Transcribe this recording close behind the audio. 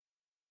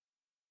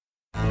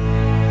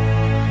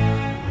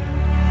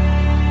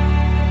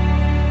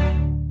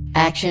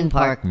Action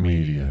Park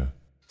Media.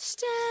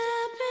 Step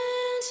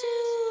into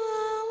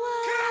a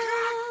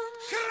world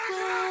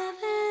where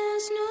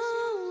there's no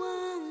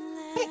one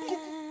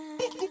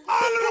left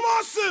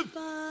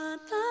but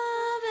the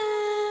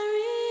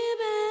very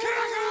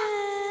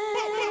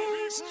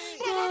best.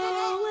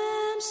 Your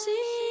MC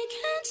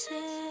can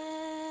tell.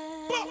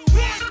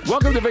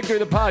 Welcome to Victory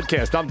the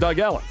Podcast. I'm Doug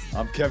Ellis.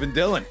 I'm Kevin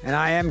Dillon. And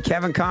I am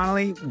Kevin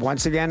Connolly,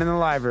 once again in the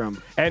live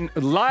room. And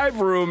live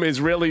room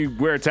is really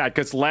where it's at,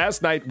 because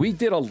last night we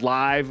did a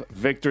live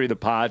Victory the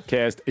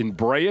Podcast in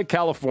Brea,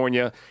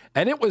 California,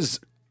 and it was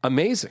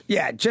amazing.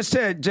 Yeah, just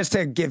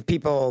to give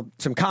people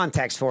some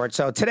context for it.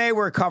 So today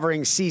we're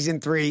covering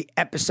Season 3,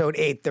 Episode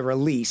 8, the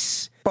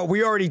release. But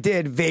we already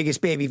did Vegas,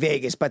 Baby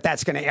Vegas, but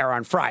that's going to air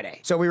on Friday.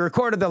 So we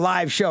recorded the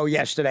live show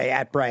yesterday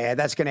at Brea.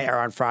 That's going to air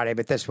on Friday,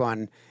 but this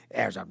one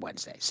airs on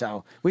Wednesday.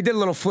 So we did a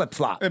little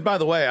flip-flop. And by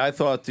the way, I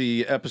thought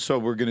the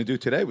episode we're going to do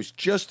today was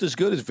just as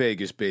good as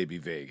Vegas, Baby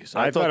Vegas.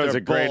 I thought it was they're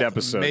a great both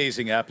episode.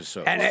 Amazing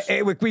episode.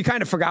 And we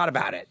kind of forgot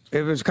about it.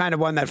 It was kind of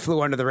one that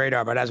flew under the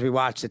radar, but as we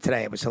watched it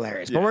today, it was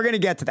hilarious. But we're going to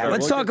get to that. All right,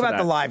 Let's we'll talk get to about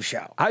that. the live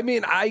show. I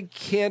mean, I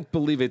can't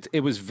believe it.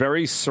 It was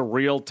very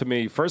surreal to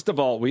me. First of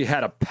all, we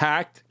had a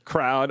packed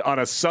crowd on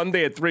a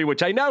Sunday at 3,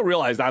 which I now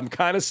realize I'm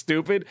kind of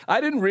stupid. I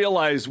didn't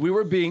realize we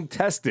were being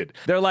tested.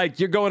 They're like,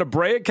 you're going to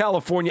Brea,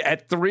 California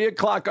at 3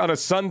 o'clock on a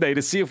Sunday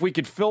to see if we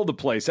could fill the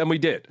place. And we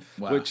did,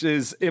 which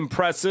is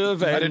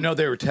impressive. And I didn't know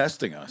they were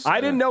testing us. I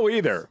didn't know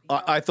either.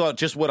 I thought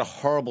just what a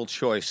horrible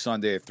choice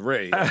Sunday at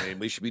 3. I mean,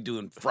 we should be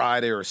doing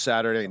Friday or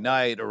Saturday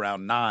night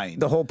around 9.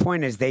 The whole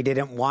point is they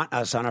didn't want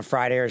us on a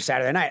Friday or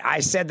Saturday night. I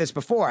said this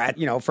before,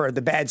 for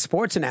the bad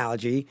sports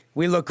analogy,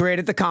 we look great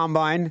at the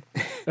combine.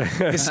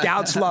 The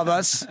scouts love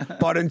us,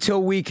 but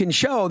until we can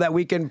show that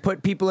we can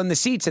put people in the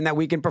seats and that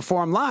we can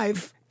perform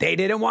live, they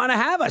didn't want to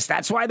have us.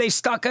 That's why they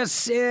stuck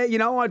us,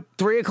 at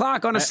 3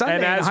 o'clock on a Sunday.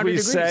 And in as 100 we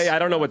degrees. say, I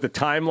don't know what the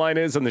timeline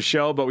is on the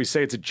show, but we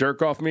say it's a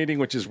jerk-off meeting,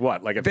 which is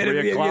what, like at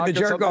 3 o'clock the or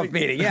jerk off something?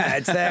 meeting. Yeah,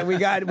 it's that we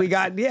got.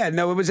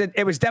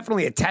 It was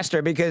definitely a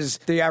tester because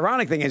the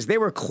ironic thing is they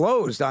were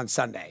closed on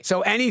Sunday,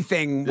 so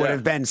anything would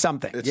have been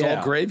something. It's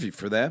all gravy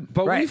for them.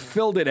 But we Right.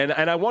 filled it,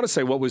 and I want to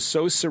say what was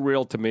so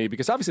surreal to me,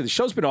 because obviously the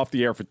show's been off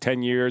the air for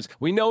 10 years.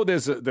 We know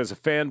there's a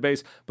fan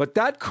base, but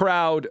that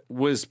crowd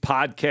was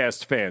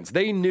podcast fans.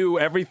 They knew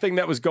everything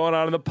that was going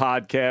on in the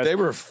podcast. They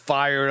were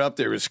fired up.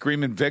 They were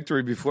screaming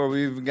victory before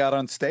we even got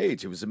on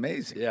stage. It was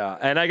amazing. Yeah,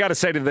 and I got to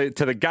say to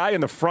the guy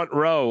in the front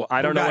row,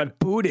 I don't know got what.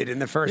 booted in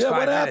the first 5 what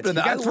minutes. happened?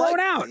 He got thrown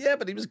out. Yeah,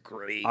 but he was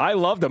great. I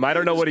loved him. I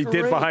don't know what he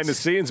did great. behind the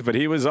scenes, but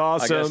he was I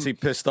awesome. guess he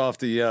pissed off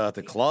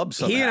the club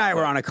somehow. He and I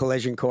were on a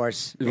collision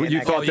course. You And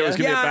that thought guy- there was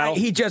gonna be a Yeah, battle?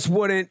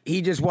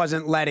 he just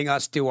wasn't letting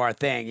us do our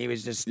thing. He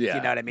was just, Yeah,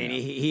 you know what I mean?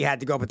 He had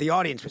to go, but the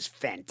audience was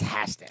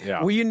fantastic.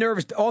 Yeah. Were you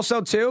nervous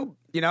also too?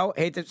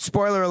 Hate to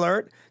spoiler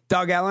alert.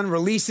 Doug Ellen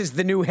releases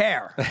the new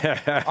hair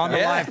on the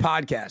live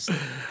podcast.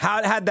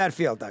 How'd that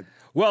feel, Doug?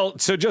 Well,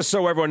 so just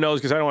so everyone knows,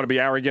 because I don't want to be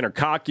arrogant or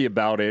cocky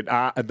about it,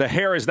 the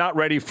hair is not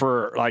ready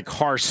for like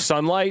harsh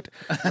sunlight.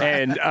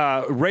 And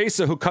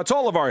Raisa, who cuts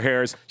all of our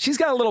hairs, she's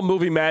got a little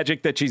movie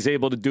magic that she's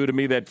able to do to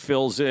me that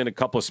fills in a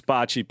couple of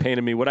spots she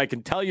painted me. What I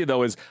can tell you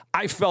though is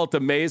I felt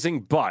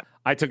amazing, but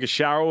I took a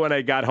shower when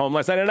I got home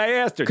last night, and I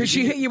asked her Because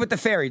she hit you with the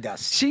fairy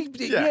dust.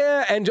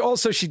 Yeah, and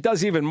also she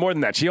does even more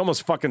than that. She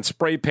almost fucking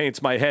spray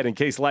paints my head in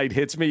case light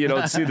hits me. You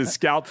don't see the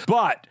scalp.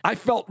 But I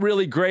felt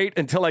really great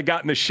until I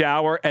got in the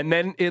shower, and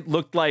then it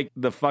looked like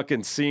the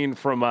fucking scene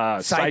from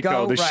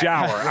Psycho, the Right.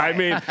 shower. I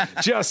mean,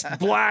 just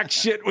black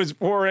shit was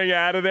pouring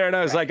out of there, and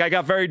I was like, I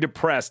got very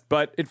depressed,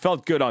 but it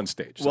felt good on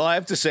stage. Well, I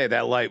have to say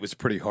that light was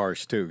pretty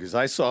harsh too, because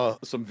I saw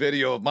some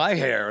video of my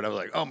hair and I was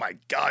like, "Oh my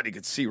god, you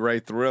could see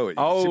right through it.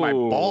 You could see my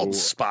bald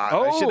spot."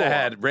 I should have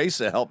had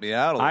Raisa help me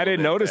out a little I didn't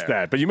bit notice there.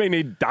 that, but you may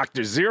need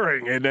Dr.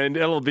 Ziering, and then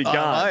it'll be gone.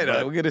 All right,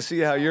 but- we're going to see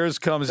how yours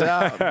comes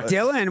out. But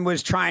Dylan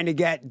was trying to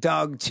get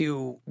Doug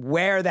to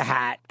wear the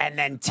hat and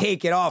then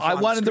take it off. I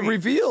on wanted the screen.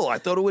 reveal. I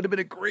thought it would have been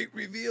a great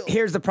reveal.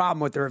 Here's the problem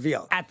with the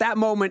reveal. At that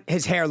moment,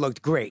 his hair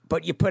looked great,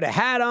 but you put a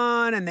hat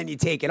on and then you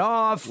take it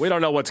off. we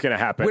don't know what's going to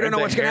happen. We don't know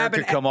The what's going to hair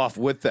happen. could come off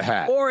with the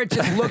hat. Or it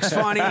just looks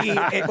funny,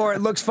 or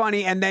it looks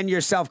funny, and then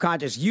you're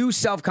self-conscious. You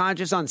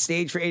self-conscious on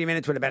stage for 80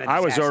 minutes would have been a I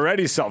was disaster.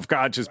 already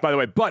self-conscious, by the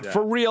way. But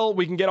for real,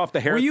 we can get off the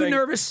hair Were thing. you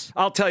nervous?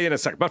 I'll tell you in a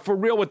second. But for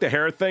real with the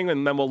hair thing,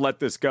 and then we'll let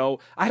this go.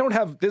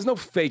 There's no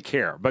fake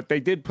hair, but they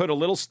did put a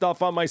little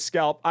stuff on my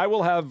scalp. I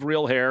will have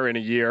real hair in a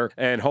year,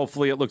 and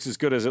hopefully it looks as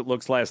good as it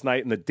looks last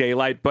night in the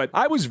daylight. But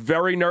I was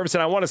very nervous,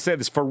 and I want to say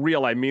this for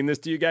real. I mean this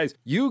to you guys.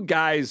 You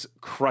guys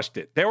crushed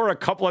it. There were a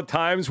couple of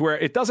times where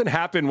it doesn't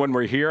happen when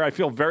we're here. I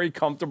feel very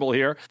comfortable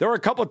here. There were a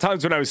couple of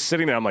times when I was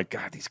sitting there, I'm like,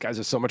 God, these guys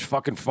are so much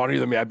fucking funnier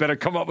than me. I better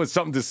come up with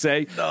something to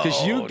say.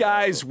 Because you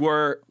guys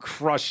were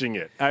crushing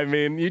it. I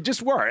mean, you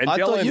just were. And I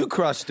thought Dylan, you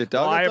crushed it,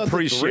 Doug. Well, I thought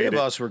appreciate the three of it.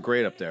 us were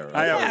great up there.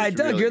 Yeah, It was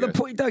Doug, really you're the good.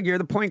 point. Doug, you're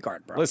the point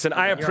guard, bro. Listen,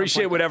 I You're on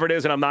appreciate point whatever it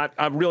is, and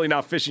I'm really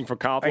not fishing for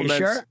compliments.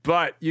 sure?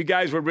 But you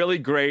guys were really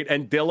great,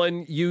 and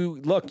Dylan,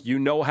 you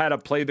know how to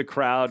play the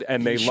crowd,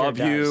 and they He sure love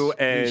does. you.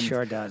 And He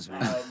sure does,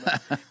 man.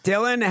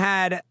 Dylan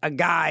had a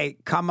guy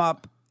come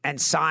up and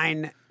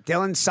sign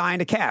Dylan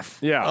signed a calf.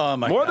 Yeah. Oh,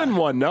 my More God. than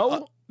one,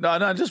 no?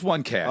 No, just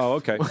one calf. Oh,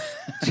 okay.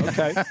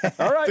 Okay.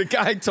 All right. The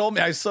guy told me,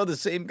 I saw the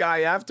same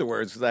guy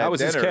afterwards. How was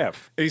his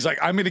calf? And he's like,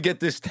 I'm going to get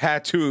this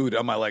tattooed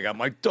on my leg. I'm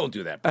like, don't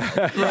do that.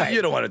 Right.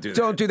 You don't want to do that.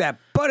 Don't do that.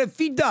 But if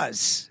he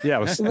does, Yeah,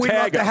 we'd tag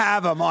love to us.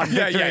 have him on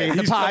Yeah, Victory, yeah,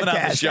 the he's coming on the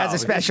podcast, show. as a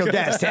special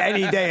guest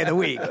any day of the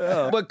week.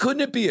 But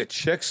couldn't it be a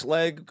chick's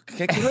leg?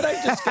 Could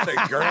I just get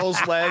a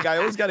girl's leg? I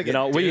always got to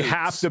get We dudes.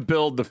 have to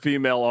build the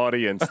female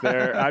audience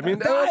there. I mean,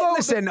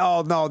 Listen,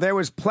 no, there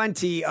was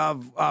plenty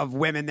of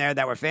women there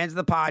that were fans of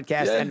the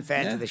podcast and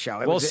fans of the show.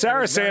 It Well, was- it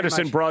Sarah was very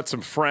Sanderson much- brought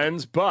some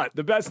friends, but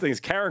the best thing is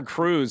Karen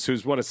Cruz,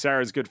 who's one of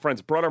Sarah's good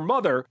friends, brought her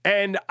mother.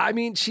 And I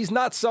mean, she's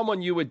not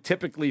someone you would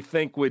typically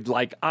think would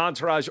like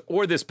Entourage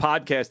or this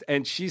podcast.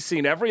 And she's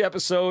seen every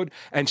episode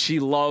and she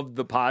loved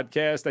the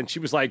podcast. And she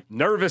was like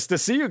nervous to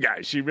see you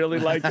guys. She really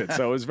liked it.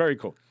 So it was very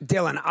cool.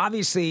 Dylan,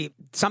 obviously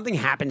something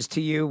happens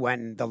to you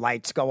when the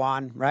lights go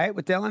on, right?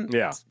 With Dylan?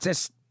 Yeah. It's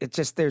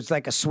just there's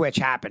like a switch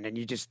happened and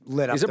you just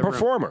lit up He's a the room.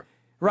 performer.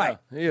 Right.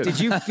 Yeah, he is.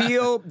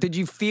 Did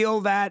you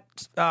feel that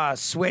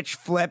switch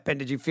flip and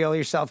did you feel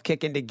yourself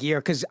kick into gear?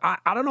 Because I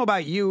don't know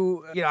about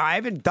you, I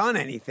haven't done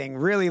anything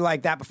really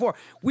like that before.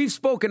 We've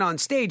spoken on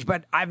stage,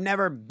 but I've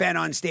never been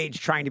on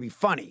stage trying to be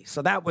funny.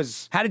 So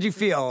how did you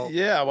feel?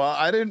 Yeah, well,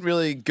 I didn't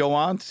really go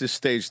on to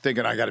stage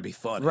thinking I got to be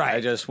funny. Right.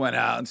 I just went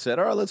out and said,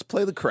 all right, let's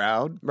play the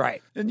crowd.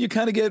 Right. And you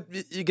kind of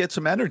get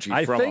some energy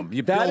I from think them.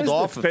 You that build is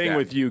off the of thing that.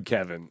 with you,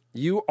 Kevin.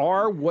 You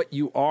are what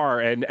you are,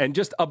 and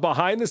just a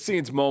behind the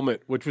scenes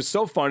moment, which was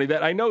so funny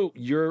that I know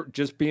you're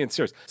just being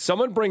serious.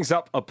 Someone brings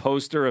up a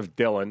poster of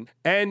Dylan,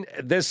 and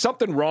there's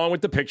something wrong with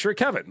the picture of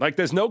Kevin. Like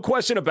there's no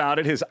question about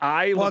it. His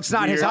eye. Well, looks it's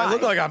not his weird. eye. I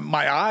look like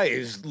my eye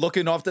is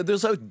looking off.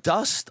 There's a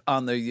dust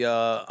on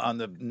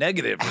the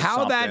negative. Or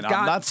How that something. got-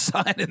 I'm not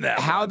signing that.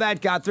 How one.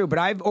 that got through,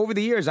 but over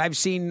the years I've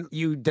seen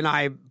you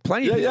deny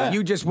plenty of people. yeah.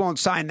 You just won't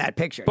sign that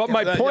picture. But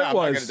my Yeah, point I'm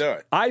not was, gonna do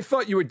it. I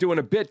thought you were doing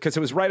a bit because it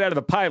was right out of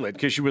the pilot.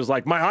 Because she was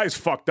like, "My eye's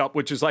fucked up,"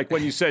 which is like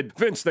when you said,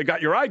 "Vince, they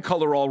got your eye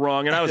color all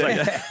wrong," and I was like,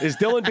 "Is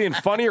Dylan being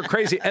funny or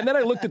crazy?" And then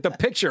I looked at the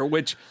picture,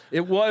 which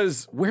it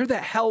was. Where the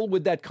hell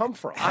would that come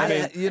from? I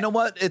mean, you know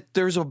what?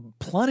 There's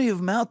plenty of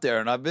them out there,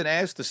 and I've been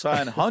asked to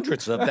sign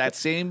hundreds of that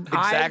same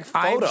exact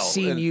photo. I've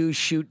seen And you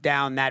shoot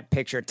down that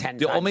picture 10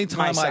 The times. only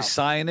time I myself.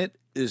 sign it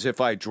is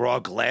if I draw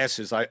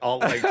glasses. I'll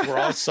like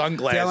draw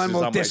sunglasses Dylan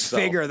will on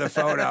disfigure myself.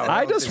 the photo.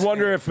 I just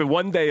wonder if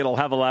one day it'll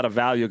have a lot of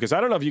value because I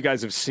don't know if you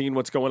guys have seen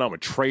what's going on with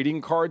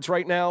trading cards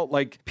right now.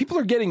 Like people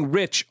are getting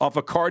rich off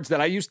of cards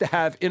that I used to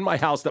have in my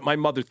house that my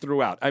mother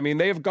threw out. I mean,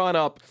 they have gone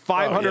up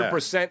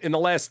 500% in the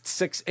last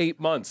 6-8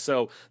 months.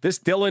 So this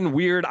Dylan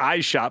weird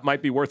eye shop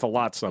might be worth a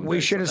lot someday.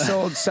 We should have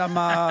sold some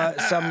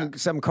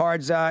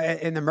cards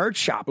in the merch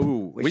shop.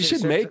 Ooh, we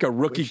should make a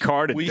rookie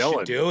card of We Dylan.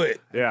 should do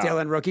it. Yeah.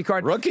 Dylan rookie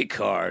card. Rookie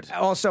card.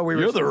 Also, we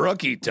were You're the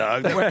rookie,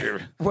 Doug. That was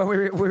your when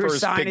we were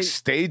first signing. big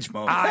stage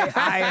moment.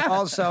 I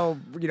also,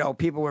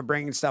 people were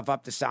bringing stuff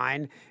up to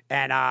sign,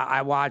 and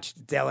I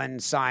watched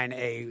Dylan sign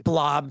a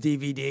Blob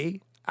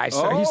DVD. He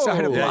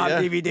signed a Oh. Blob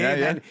Yeah, DVD, yeah,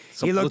 and then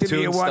Some he looked at me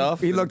Platoon and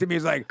stuff. he looked at me.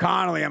 He's like,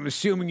 "Connolly, I'm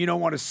assuming you don't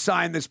want to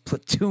sign this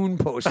Platoon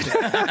poster."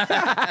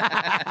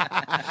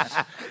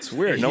 It's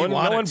weird. He No one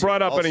wanted to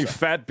brought up any also.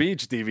 Fat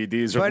Beach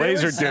DVDs or But it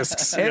laser was-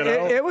 discs.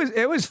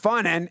 It was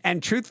fun,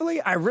 and truthfully,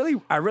 I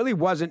really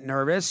wasn't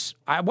nervous.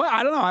 I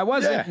don't know. I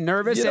wasn't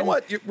nervous. You know and-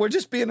 what? We're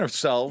just being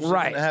ourselves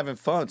Right. and having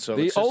fun. So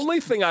The it's just- only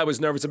thing I was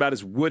nervous about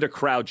is would a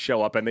crowd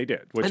show up, and they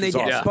did, which And they is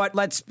did. awesome. But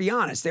let's be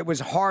honest, it was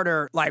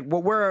harder. Like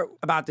what we're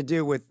about to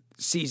do with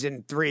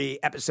season 3,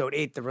 episode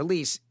 8, the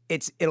release.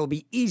 It'll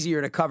be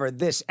easier to cover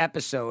this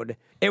episode.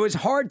 It was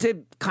hard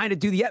to kind of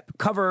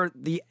cover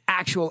the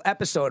actual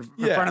episode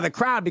in Yeah. front of the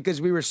crowd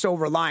because we were so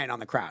reliant on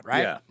the crowd,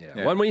 right?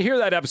 Yeah. When we hear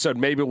that episode,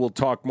 maybe we'll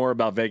talk more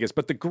about Vegas.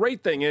 But the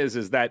great thing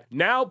is that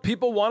now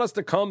people want us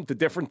to come to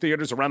different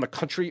theaters around the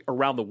country,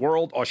 around the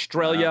world,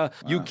 Australia,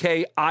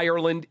 UK,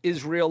 Ireland,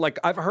 Israel. Like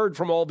I've heard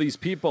from all these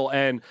people,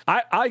 and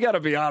I got to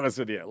be honest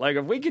with you. Like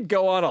if we could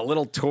go on a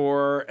little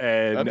tour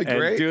and That'd be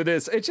great. do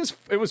this,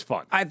 it was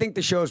fun. I think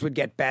the shows would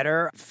get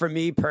better. For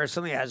me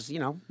personally, as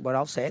what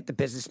I'll say it, the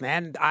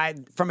businessman,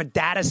 from a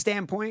data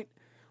standpoint,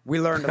 we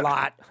learned a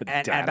lot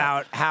and Data.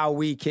 about how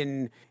we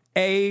can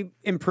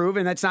improve.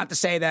 And that's not to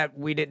say that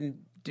we didn't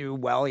do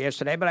well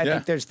yesterday, but I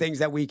think there's things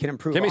that we can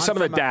improve. Give me on some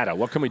of the from a- data.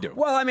 What can we do?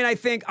 Well, I mean, I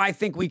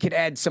think we could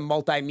add some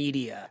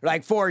multimedia.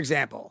 Like, for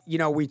example,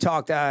 we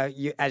talked,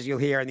 as you'll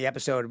hear in the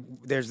episode,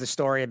 there's the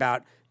story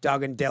about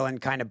Doug and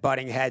Dylan kind of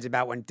butting heads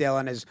about when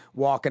Dylan is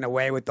walking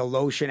away with the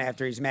lotion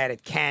after he's mad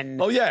at Ken.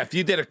 Oh yeah, if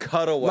you did a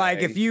cutaway, Like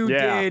if you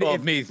Yeah. did, of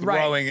if, me right.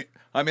 throwing.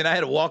 I mean, I had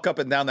to walk up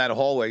and down that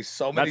hallway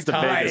so many That's the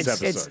times. Right,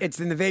 Vegas episode. it's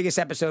in the Vegas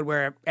episode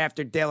where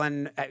after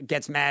Dylan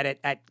gets mad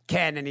at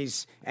Ken and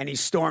he's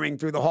storming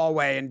through the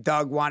hallway and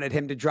Doug wanted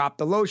him to drop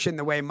the lotion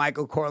the way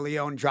Michael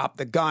Corleone dropped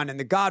the gun in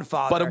The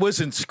Godfather. But it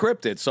wasn't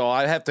scripted, so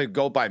I have to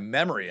go by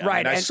memory. I Right,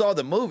 mean, I and- saw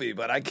the movie,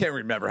 but I can't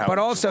remember how. But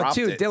he also dropped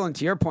too, it. Dylan,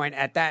 to your point,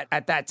 at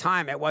that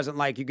time, it wasn't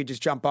like you could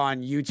just jump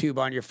on YouTube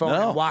on your phone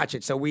No. and watch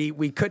it. So we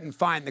couldn't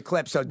find the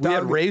clip. So we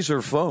had Doug,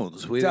 razor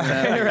phones. We didn't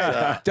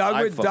have, Doug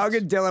iPhones.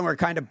 and Dylan were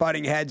kind of butting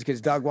butting heads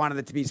because Doug wanted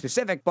it to be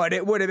specific, but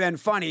it would have been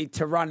funny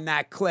to run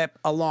that clip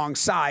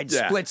alongside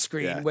split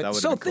screen. With,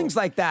 so things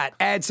like that,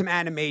 add some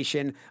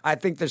animation. I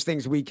think there's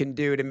things we can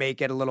do to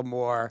make it a little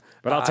more.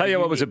 But I'll tell you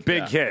unique. what was a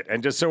big hit,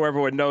 and just so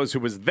everyone knows who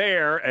was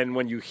there, and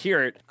when you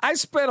hear it, I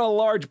spent a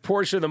large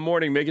portion of the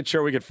morning making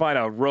sure we could find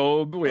a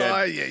robe. We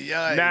had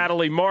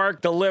Natalie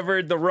Mark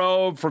delivered the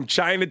robe from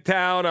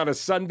Chinatown on a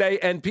Sunday,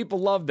 and people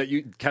loved that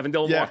Kevin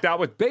Dillon walked out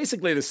with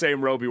basically the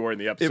same robe he wore in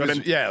the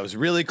episode. It was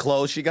really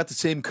close. She got the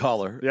same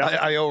color. Yeah.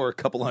 I owe her a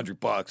couple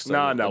 $100.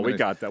 So no, we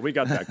got that. We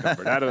got that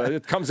covered.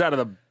 It comes out of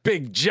the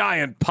big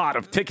giant pot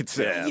of ticket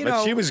sales. Yeah,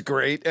 but she was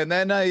great. And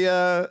then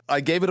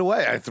I gave it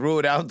away. I threw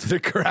it out into the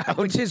crowd.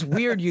 Which is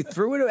weird. You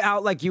threw it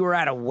out like you were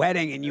at a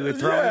wedding and you were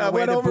throwing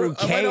away the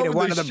bouquet to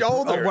one of the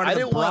shoulder. I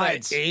didn't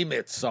want to aim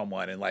at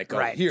someone and like,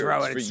 here,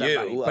 throw it's for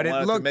somebody. you. But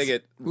it looked, make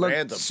it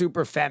random.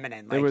 Super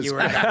feminine. Like you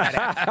were at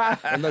a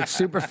wedding. It looked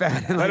super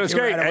feminine. That was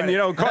great. And,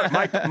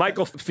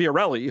 Michael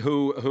Fiorelli,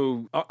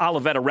 who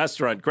Olivetta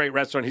Restaurant, great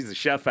restaurant, he's the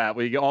chef at.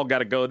 We all got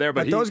to go there.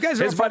 But those guys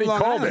his buddy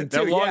called it.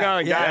 They're Long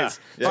Island guys.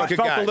 So it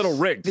felt a little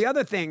rigged. The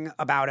other thing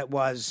about it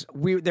was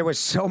there was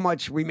so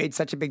much, we made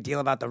such a big deal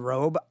about the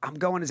robe. I'm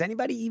going, is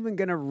anybody even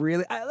going to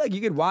really,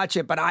 you could watch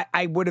it, but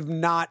I would have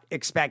not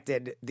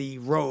expected the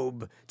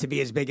robe to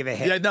be as big of a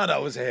hit. Yeah, no,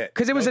 it was a hit.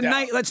 Because it was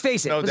night, let's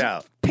face it. No it was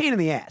doubt. A pain in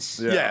the ass.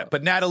 Yeah,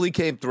 but Natalie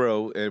came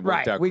through. It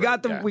worked out we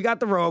great. got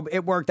the robe.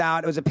 It worked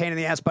out. It was a pain in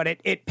the ass, but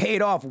it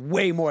paid off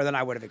way more than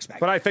I would have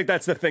expected. But I think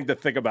that's the thing to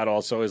think about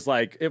also is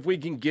like if we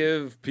can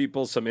give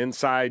people some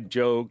inside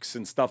jokes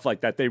and stuff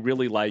like that, they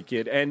really like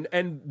it.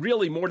 And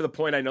really more to the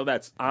point, I know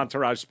that's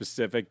Entourage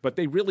specific, but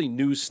they really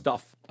knew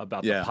stuff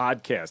about the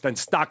podcast. And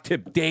Stock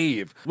Tip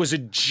Dave was a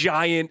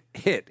giant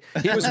hit.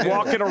 He was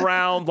walking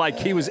around like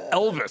he was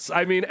Elvis.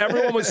 I mean,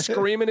 everyone was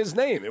screaming his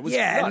name. It was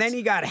nuts. And then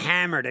he got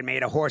hammered and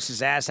made a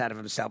horse's ass out of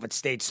himself at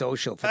State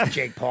Social for the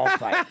Jake Paul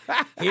fight.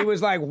 He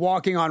was like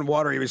walking on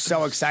water. He was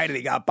so excited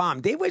he got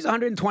bombed. Dave weighs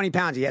 120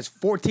 pounds. He has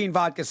 14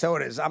 vodka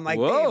sodas. I'm like,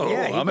 whoa,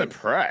 Dave, I'm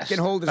impressed. He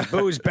can hold his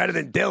booze better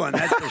than Dylan,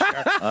 that's for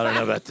sure. I don't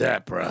know about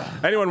that, bro.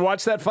 Anyone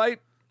watch that fight?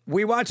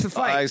 We watched the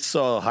fight. I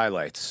saw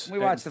highlights. We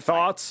watched the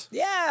thoughts. Fight.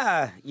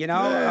 Yeah,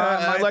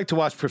 I like to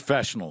watch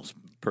professionals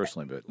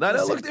personally, but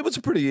it was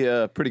a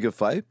pretty good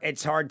fight.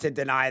 It's hard to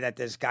deny that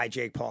this guy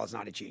Jake Paul is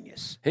not a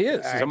genius. He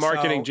is. He's a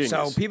marketing genius.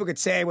 So people could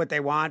say what they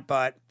want,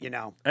 but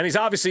and he's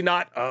obviously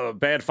not a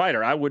bad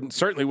fighter. I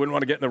certainly wouldn't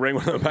want to get in the ring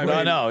with him.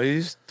 No,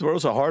 he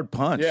throws a hard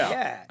punch.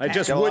 Yeah. It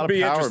just would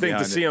be interesting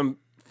to see him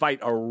fight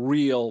a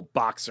real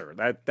boxer.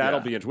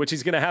 That'll be interesting, which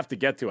he's going to have to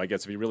get to, I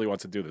guess, if he really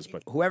wants to do this.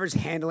 But whoever's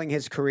handling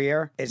his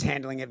career is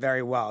handling it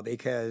very well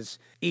because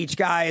each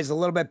guy is a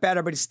little bit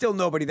better, but it's still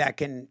nobody that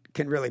can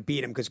really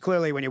beat him. Because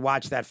clearly, when you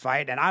watch that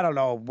fight, and I don't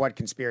know what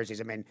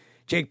conspiracies. I mean,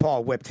 Jake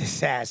Paul whipped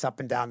his ass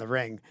up and down the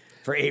ring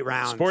for 8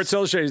 rounds. Sports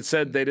Illustrated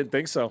said they didn't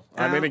think so.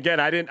 I mean, again,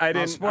 I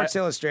didn't. Sports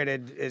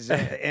Illustrated is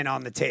in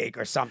on the take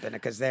or something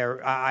because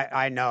they're.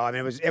 I know. I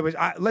mean, it was.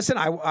 Listen,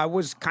 I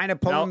was kind of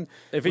pulling. Now,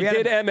 if he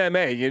did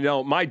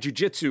MMA, my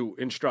jiu-jitsu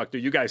instructor,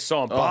 you guys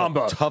saw him,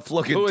 Bamba, tough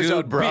looking who is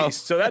dude, a bro.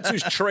 beast. So that's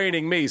who's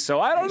training me.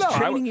 So I don't know.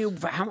 Training you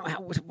for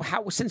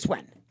how since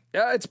when?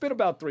 Yeah, it's been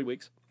about 3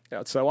 weeks.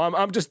 Yeah, so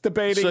I'm just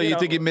debating. So you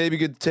think you maybe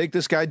could take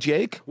this guy,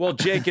 Jake? Well,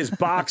 Jake is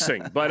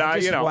boxing, but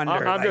I'm thinking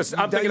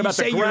about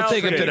the ground.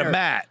 Take him to the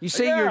mat. You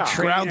say you're a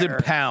trainer. Ground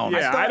and pound.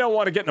 Yeah, I don't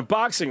want to get in a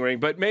boxing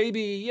ring, but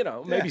maybe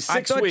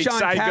 6 weeks.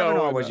 John I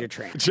Kavanaugh go. Was your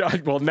trainer?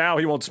 Well, now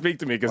he won't speak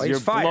to me because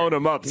you've blown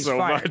him up so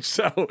much.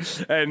 So,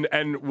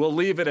 and we'll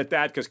leave it at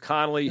that because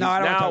Connolly. No,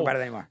 I don't want to talk about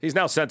it anymore. He's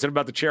now sensitive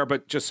about the chair,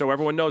 but just so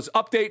everyone knows,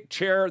 update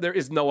chair. There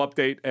is no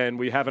update, and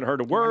we haven't heard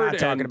a word. We're not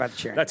talking about the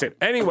chair. That's it.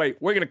 Anyway,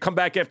 we're going to come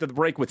back after the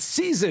break with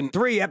season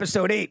 3,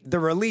 episode 8, The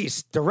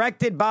Release,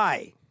 directed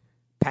by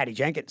Patty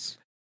Jenkins.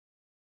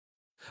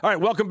 All right,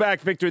 welcome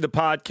back, Victory, the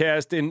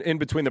podcast. In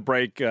between the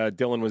break,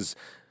 Dylan was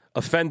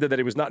offended that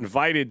he was not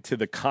invited to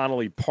the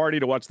Connolly party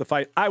to watch the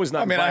fight. I was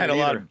not invited I had a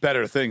lot either. of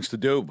better things to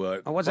do,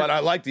 but I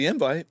liked the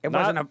invite. It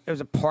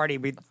was a party.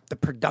 The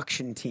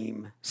production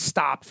team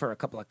stopped for a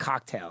couple of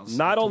cocktails.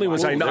 Not only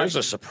was I not... There's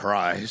a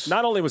surprise.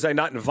 Not only was I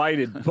not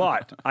invited,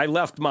 but I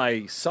left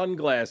my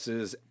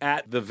sunglasses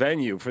at the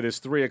venue for this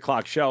 3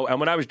 o'clock show. And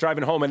when I was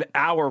driving home an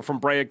hour from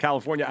Brea,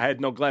 California, I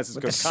had no glasses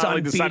because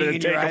Connolly decided to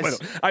take them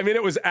with him. I mean,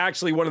 it was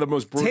actually one of the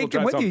most brutal Take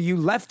them with you. You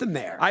left them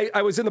there.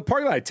 I was in the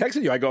parking lot. I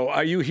texted you. I go,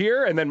 are you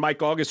here? And then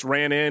Mike August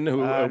ran in,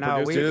 who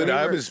produced it.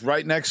 I was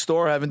right next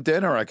door having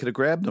dinner. I could have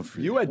grabbed them for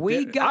you. I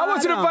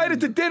wasn't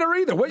invited to dinner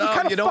either. What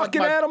kind of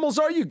fucking animals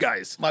are you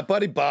guys? My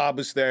buddy Bob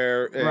was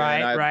there. And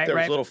there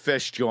was a little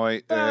fish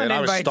joint, and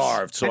I was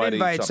starved, so I didn't eat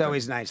something. It's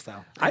always nice,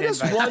 though. I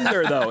just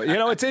wonder, though.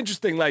 It's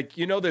interesting. Like,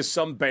 there's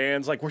some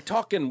bands, like we're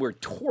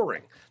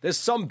touring. There's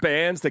some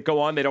bands that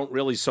go on, they don't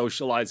really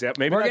socialize yet.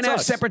 Maybe we're going to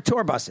have separate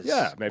tour buses.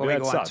 Yeah, maybe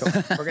that's us.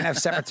 We're going to have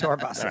separate tour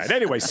buses. All right,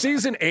 anyway,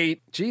 season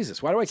 8.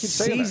 Jesus, why do I keep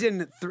saying that?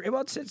 Season 3.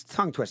 Well, it's it's a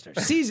tongue twister.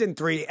 Season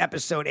 3,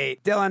 episode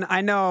 8. Dylan,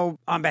 I know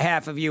on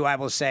behalf of you, I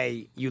will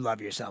say you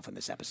love yourself in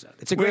this episode.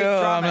 It's a great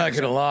Well, drama I'm not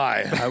episode. going to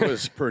lie. I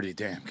was pretty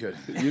damn good.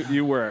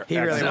 You were. He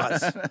really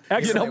was. You know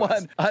Excellent.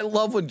 what? I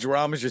love when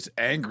drama's just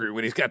angry,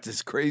 when he's got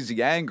this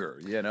crazy anger,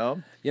 You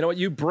know what?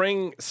 You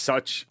bring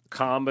such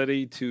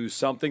comedy to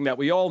something that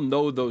we all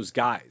know those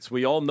guys.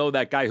 We all know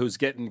that guy who's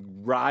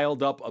getting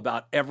riled up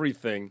about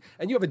everything.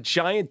 And you have a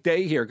giant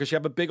day here because you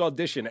have a big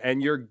audition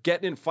and you're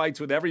getting in fights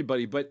with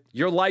everybody, but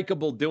you're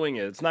likable doing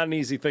it. It's not an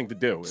easy thing to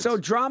do. So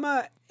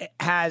drama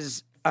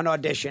has an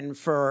audition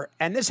for,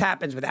 and this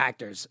happens with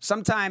actors.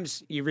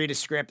 Sometimes you read a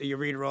script or you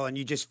read a role and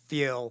you just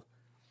feel,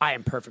 I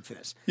am perfect for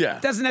this. Yeah.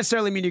 It doesn't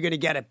necessarily mean you're going to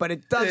get it, but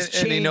it does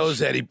change. And he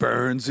knows Eddie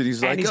Burns, and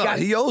he's like,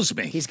 he owes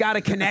me. He's got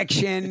a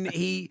connection.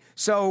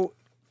 So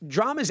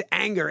drama's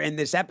anger in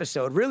this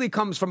episode really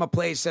comes from a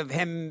place of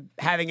him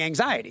having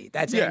anxiety.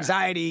 That's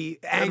anxiety,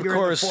 And anger. of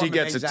course, in the he form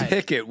of gets a anxiety.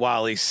 ticket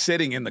while he's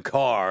sitting in the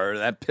car.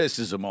 That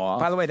pisses him off.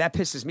 By the way, that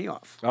pisses me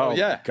off. Oh,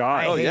 yeah.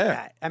 God. I hate yeah.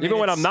 that. I mean, Even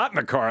when it's- I'm not in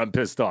the car, I'm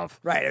pissed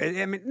off. Right.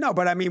 I mean, no,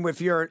 but I mean, if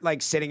you're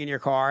like sitting in your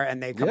car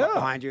and they come up Yeah.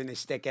 behind you and they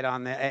stick it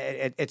on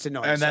it's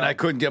annoying. And then So I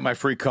couldn't get my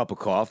free cup of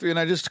coffee, and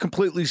I just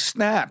completely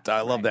snapped. I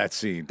love that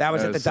scene. that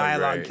was at the so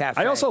Dialogue great.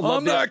 Cafe. I also love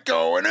I'm that. not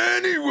going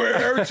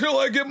anywhere until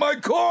I get my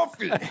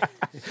coffee.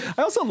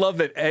 I also love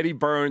that Eddie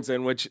Burns,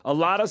 in which a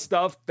lot of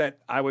stuff that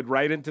I would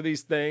write into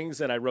these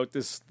things, and I wrote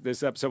this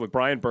episode with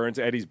Brian Burns,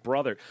 Eddie's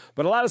brother.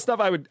 But a lot of stuff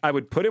I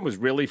would put in was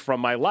really from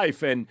my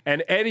life, and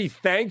Eddie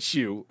thanks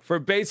you for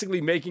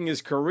basically making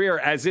his career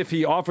as if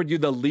he offered you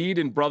the lead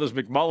in Brothers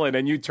McMullen,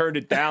 and you turned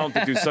it down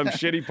to do some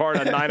shitty part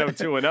on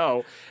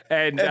 90210,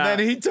 and then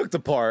he took the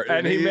part.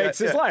 and he makes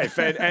his life,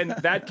 and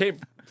that came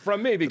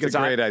from me because It's a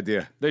great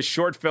idea. The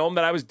short film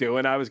that I was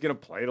doing, I was going to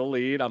play the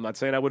lead. I'm not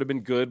saying I would have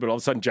been good, but all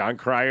of a sudden, John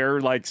Cryer,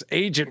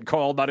 agent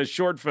called on his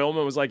short film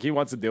and was like, he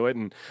wants to do it,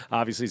 and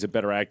obviously he's a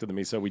better actor than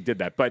me, so we did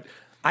that. But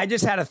I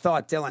just had a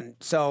thought, Dylan.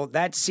 So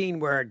that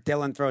scene where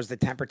Dylan throws the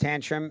temper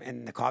tantrum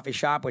in the coffee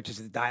shop, which is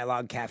the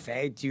Dialogue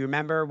Cafe. Do you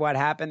remember what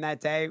happened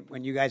that day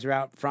when you guys were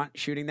out front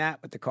shooting that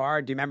with the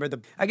car? Do you remember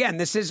again,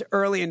 this is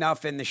early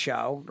enough in the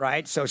show,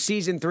 right? So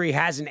season 3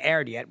 hasn't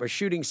aired yet. We're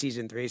shooting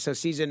season 3. So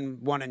season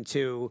 1 and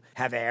 2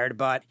 have aired.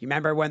 But you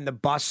remember when the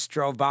bus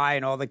drove by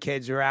and all the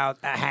kids were out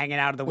hanging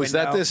out of the Was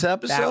window? that this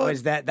episode? That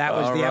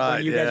was All the right,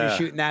 when you guys yeah. were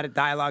shooting that at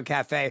Dialogue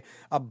Cafe.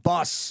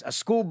 A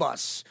school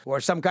bus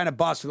or some kind of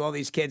bus with all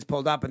these kids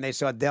pulled up and they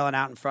saw Dylan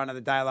out in front of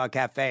the Dialogue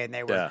Cafe and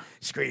they were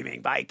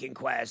screaming Viking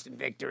Quest and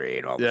victory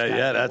and all this kind of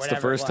thing, that's the whatever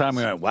it first time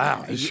we was. went,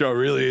 wow, this show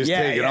really is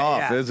taking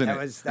off, isn't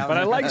it? That But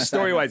I was- like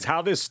story-wise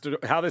how this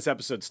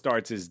episode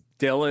starts is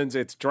Dylan's.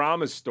 It's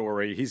drama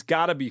story. He's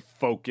got to be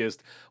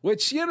focused,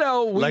 which we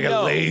like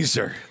know. a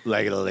laser.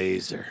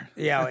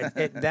 Yeah,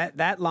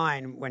 that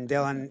line when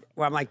Dylan,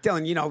 well, I'm like,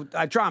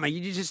 Dylan, drama,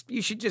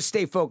 you should just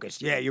stay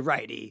focused. Yeah, you're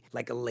right.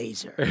 Like a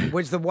laser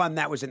was the one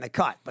that was in the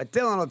cut. But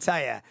Dylan will tell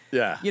you,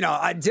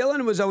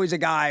 Dylan was always a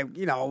guy,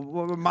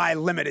 with my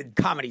limited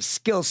comedy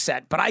skill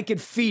set, but I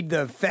could feed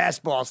the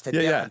fastballs to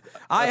Dylan.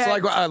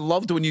 I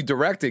loved when you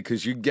directed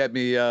because you get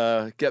me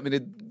to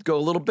go a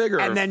little bigger.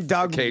 And then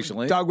Doug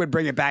would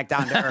bring it back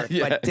down to earth.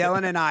 Yeah. But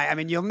Dylan and I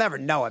mean, you'll never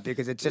know it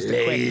because it's just a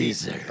quick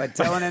Laser. beat. But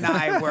Dylan and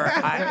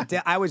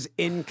I was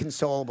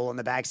inconsolable in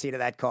the backseat of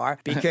that car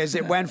because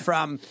it went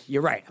from,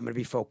 you're right, I'm going to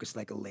be focused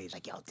like a laser.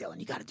 Like, yo, Dylan,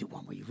 you got to do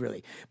one where you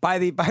really, by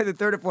the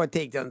third or fourth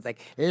take, Dylan's like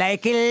a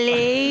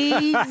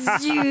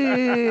laser.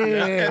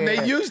 And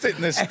they used it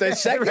in the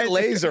second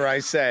laser, I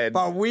said.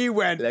 But we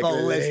went like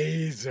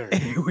ballistic.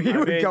 laser. We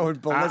were going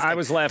ballistic. I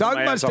was laughing Doug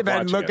my must ass have off been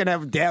watching looking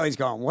it. at Daly's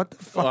going, what the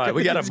fuck? All right,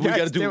 we got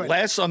to do doing?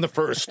 less on the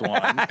first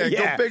one and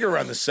Yeah. go bigger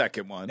on the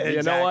second one.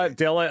 You know what,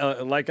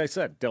 Dylan? Like I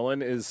said,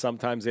 Dylan is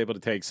sometimes able to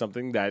take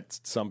something that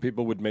some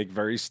people would make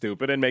very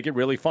stupid and make it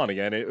really funny,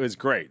 and it was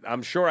great.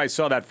 I'm sure I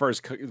saw that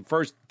first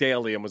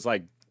daily and was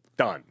like,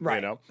 done.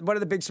 Right. One of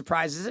the big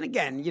surprises, and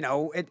again,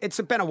 it's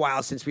been a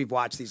while since we've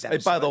watched these Hey,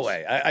 episodes. by the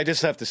way, I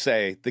just have to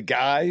say, the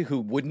guy who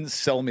wouldn't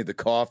sell me the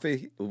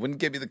coffee, who wouldn't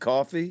give me the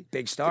coffee,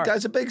 Big star. The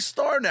guy's a big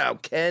star now.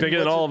 Ken, Bigger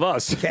than all of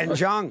us. Ken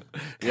Jeong,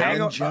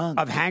 Jeong.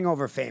 of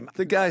Hangover fame.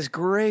 The guy's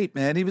great,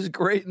 man. He was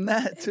great in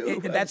that too.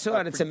 That's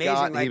what it's forgot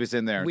amazing. Like, he was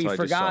in there. We until I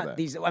just saw forgot that.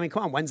 these. I mean,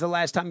 come on. When's the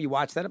last time you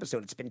watched that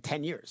episode? It's been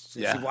 10 years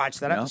since Yeah. you watched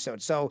that Yeah.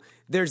 episode. So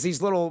there's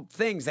these little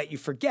things that you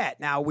forget.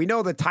 Now we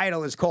know the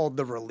title is called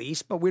The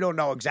Release, but we don't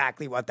know exactly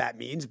what that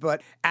means.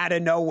 But out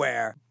of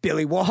nowhere,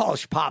 Billy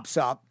Walsh pops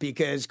up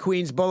because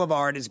Queens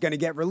Boulevard is going to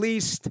get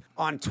released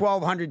on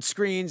 1,200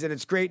 screens, and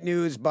it's great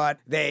news. But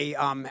they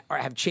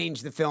have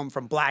changed the film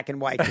from black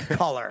and white to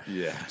color.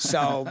 Yeah.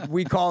 So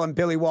we call him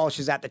Billy Walsh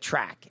is at the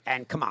track.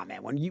 And come on,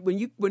 man, when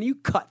you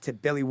cut to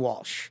Billy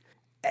Walsh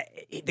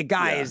the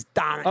guy is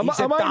dominant.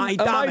 Am I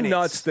dominates.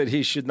 nuts that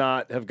he should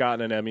not have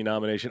gotten an Emmy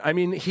nomination? I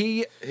mean,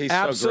 he's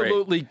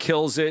absolutely so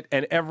kills it,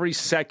 and every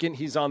second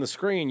he's on the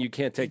screen, you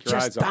can't take your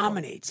eyes off him.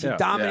 Dominates. He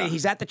dominates.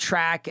 He's at the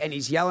track, and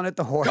he's yelling at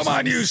the horse. Come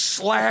on, you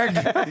slag!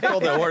 He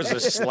called the horse a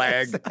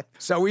slag.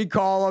 So we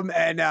call him,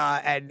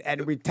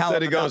 and we tell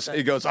him. He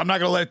goes, I'm not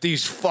going to let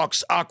these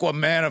fucks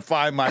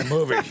Aquamanify my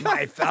movie.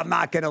 I'm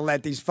not going to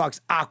let these fucks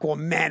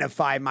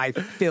Aquamanify my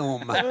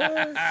film.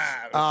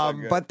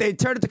 But they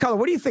turned it to color.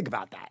 What do you think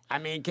about that? I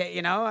mean,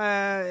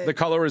 the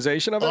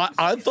colorization of it?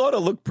 I thought it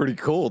looked pretty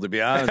cool, to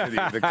be honest with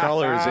you, the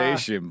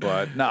colorization.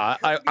 But no,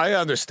 I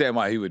understand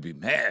why he would be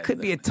mad. Could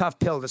be a tough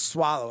pill to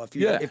swallow if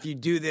you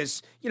do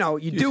this.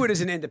 You do it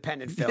as an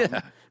independent film,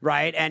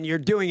 right? And you're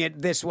doing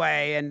it this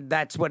way, and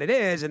that's what it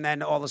is. And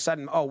then all of a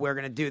sudden, we're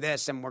going to do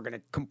this, and we're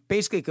going to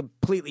basically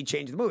completely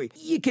change the movie.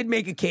 You could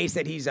make a case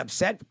that he's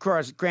upset. Of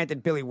course,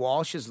 granted, Billy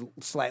Walsh is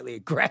slightly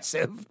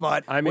aggressive,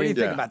 but what do you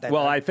think about that?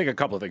 Well, I think a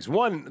couple of things.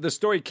 One, the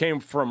story came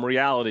from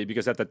reality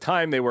because at the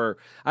time they were,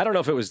 I don't know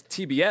if it was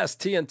TBS,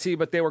 TNT,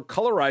 but they were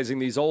colorizing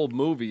these old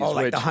movies.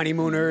 Like The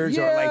Honeymooners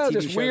or like TV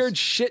just shows? weird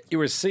shit you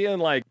were seeing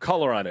like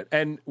color on it.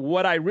 And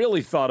what I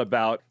really thought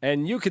about,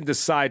 and you can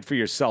decide for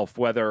yourself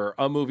whether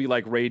a movie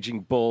like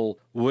Raging Bull,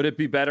 would it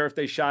be better if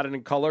they shot it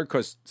in color?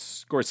 Because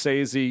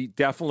Scorsese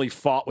definitely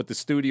fought with the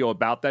studio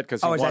about that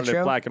because he wanted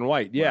it black and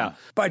white. Yeah. Wow.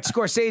 But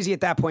Scorsese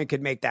at that point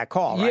could make that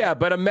call, right? Yeah,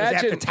 but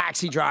imagine the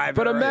Taxi Driver.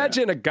 But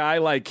imagine a guy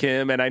like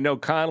him, and I know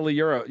Connolly,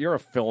 you're a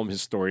film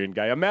historian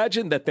guy.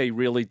 Imagine that they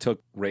really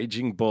took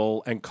Raging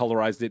Bull and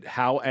colorized it.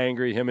 How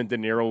angry him and De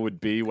Niro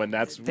would be when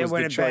was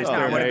the choice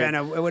they made.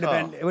 It would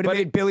have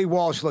made Billy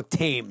Walsh look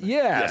tame.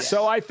 Yeah,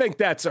 so I think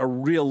that's a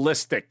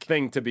realistic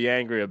thing to be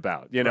angry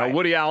about. Right.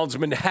 Woody Allen's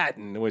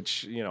Manhattan,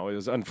 which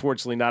is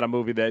unfortunately not a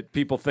movie that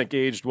people think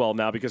aged well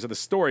now because of the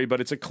story,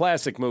 but it's a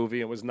classic movie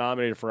and was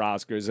nominated for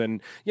Oscars.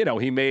 And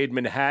he made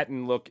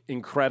Manhattan look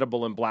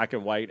incredible in black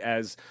and white.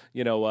 As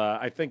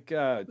I think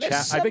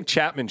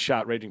Chapman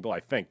shot Raging Bull.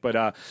 I think,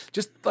 but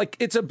just like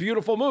it's a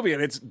beautiful movie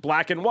and it's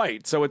black and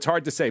white, so it's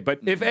hard to say. But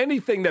if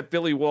anything that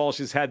Billy Walsh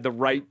has had the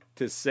right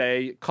to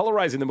say,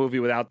 colorizing the movie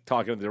without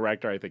talking to the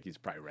director, I think he's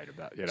probably right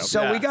about.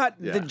 So we got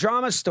the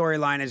drama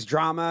storyline. Is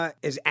drama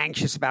is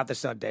anxious about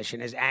this audition.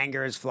 His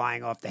anger is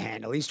flying off the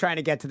handle. He's trying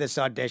to get to this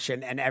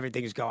audition and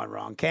everything's going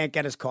wrong. Can't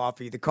get his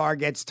coffee. The car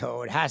gets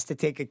towed. Has to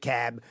take a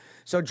cab.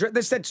 So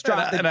that's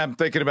drama. And I'm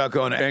thinking about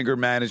going to anger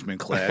management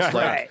class.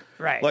 Right.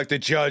 Like the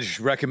judge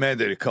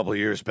recommended a couple of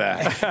years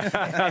back.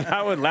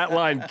 that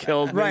line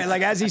killed me. Right,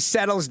 like as he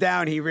settles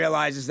down, he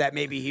realizes that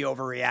maybe he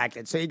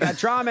overreacted. So you got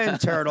Drama and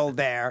Turtle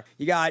there.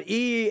 You got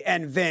E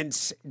and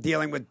Vince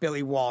dealing with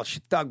Billy Walsh.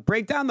 Doug,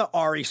 break down the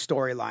Ari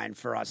storyline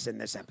for us in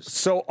this episode.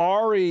 So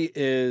Ari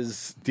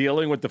is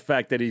dealing with the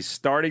fact that he's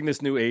starting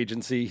this new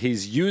agency.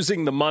 He's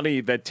using the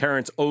money that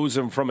Terrence owes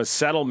him from a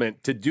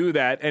settlement to do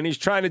that, and he's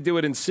trying to do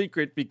it in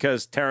secret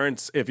because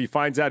Terrence, if he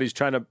finds out he's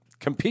trying to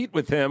compete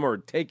with him or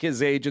take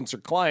his agents or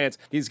clients,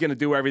 he's going to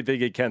do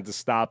everything he can to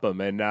stop him.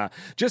 And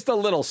just a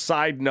little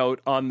side note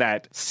on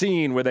that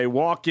scene where they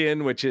walk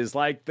in, which is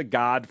like The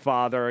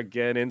Godfather,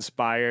 again,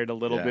 inspired a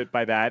little bit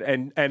by that.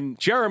 And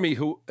Jeremy,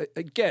 who,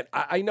 again,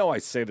 I know I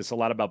say this a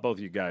lot about both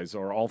you guys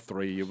or all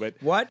three of you, but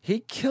what? He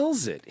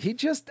kills it. He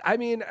just,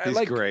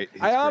 he's great.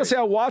 I honestly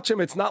watch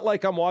him. It's not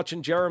like I'm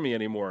watching Jeremy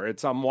anymore.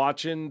 I'm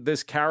watching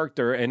this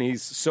character and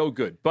he's so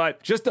good.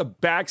 But just a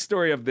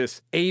backstory of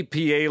this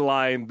APA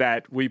line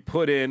that we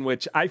put in,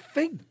 which I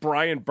think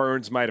Brian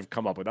Burns might have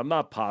come up with. I'm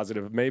not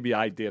positive. Maybe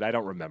I did. I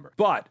don't remember.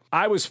 But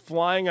I was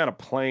flying on a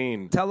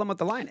plane. Tell them what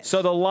the line is.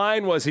 So the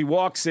line was he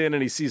walks in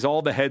and he sees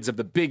all the heads of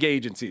the big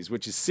agencies,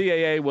 which is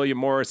CAA, William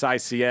Morris,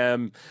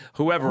 ICM,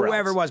 whoever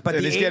else. It was. But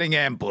he's getting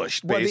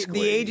ambushed,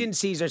 basically. The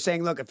agencies are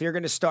saying, look, if you're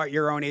going to start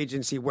your own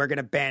agency, we're going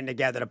to band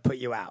together to put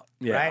you out.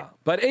 Yeah. Right?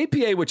 But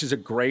APA, which is a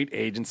great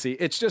agency,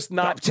 it's just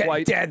not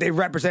quite. They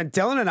represent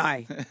Dylan and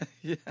I.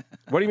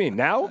 What do you mean,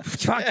 now?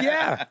 Fuck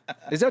yeah.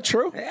 Is that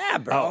true? Yeah,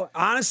 bro.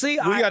 Honestly,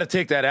 we got to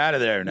take that out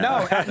of there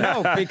now.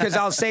 No, because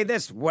I'll say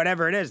this: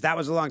 whatever it is, that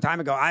was a long time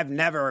ago. I've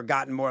never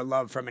gotten more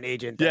love from an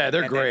agent.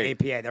 They're great.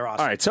 APA, they're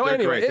awesome. All right, so they're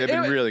anyway, great. They've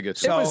been really good.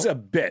 It was a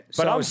bit,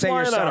 but I'm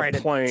flying on a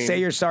plane. Say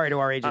you're sorry to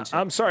our agency.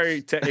 I'm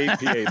sorry to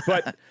APA,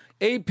 but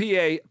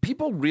APA,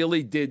 people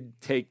really did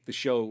take the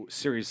show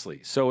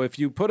seriously. So if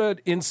you put an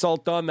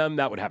insult on them,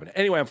 that would happen.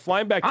 Anyway, I'm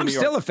flying back to New York.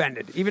 I'm still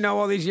offended, even though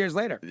all these years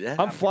later. Yeah.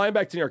 I'm flying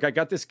back to New York. I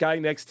got this guy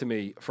next to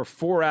me for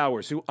 4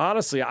 hours who,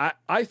 honestly, I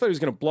thought he was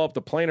going to blow up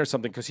the plane or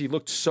something because he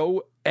looked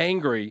so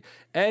angry.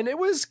 And it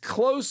was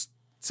close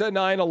to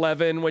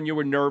 9/11 when you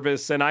were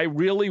nervous, and I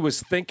really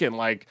was thinking,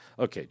 like,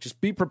 okay,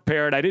 just be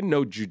prepared. I didn't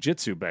know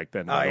jujitsu back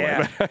then. Oh,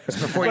 yeah.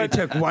 It's before you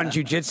took one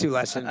jujitsu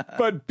lesson.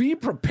 But be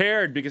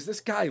prepared because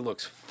this guy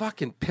looks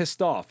fucking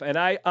pissed off. And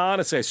I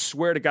honestly, I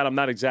swear to God, I'm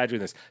not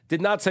exaggerating this, did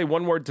not say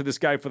one word to this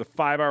guy for the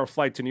 5-hour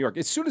flight to New York.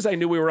 As soon as I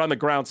knew we were on the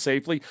ground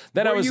safely,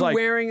 then I was like...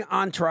 Were you wearing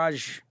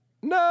Entourage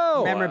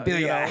No.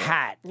 memorabilia, a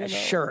hat, a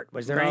shirt.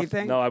 Was there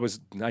anything? No,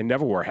 I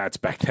never wore hats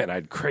back then. I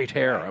had great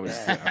hair. I was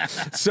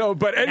so,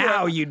 but anyway.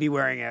 Now you'd be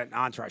wearing an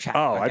Entourage hat.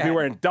 Oh, I'd be Okay.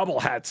 wearing double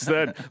hats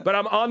then. But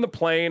I'm on the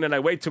plane and I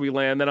wait till we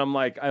land. Then I'm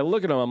like, I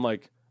look at him. I'm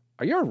like,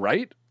 are you all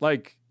right?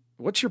 Like,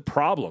 what's your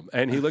problem?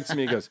 And he looks at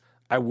me and goes,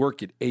 I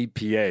work at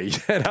APA.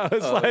 And I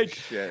was like,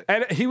 shit.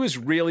 and he was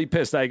really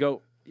pissed. I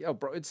go, yo,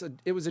 bro,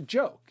 it was a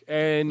joke.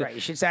 And Right, you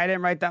should say I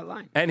didn't write that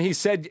line. and he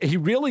said, he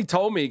really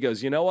told me, he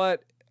goes, you know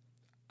what?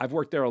 I've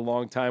worked there a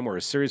long time. We're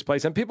a serious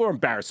place, and people are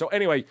embarrassed. So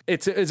anyway,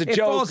 it's a It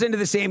joke. falls into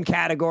the same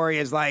category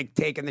as like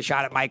taking the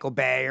shot at Michael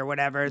Bay or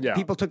whatever. Yeah.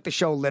 People took the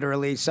show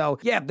literally. So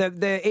yeah,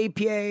 the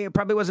APA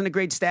probably wasn't a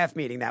great staff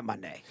meeting that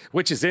Monday.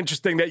 Which is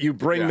interesting that you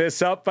bring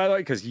this up, by the way,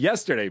 because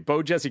yesterday,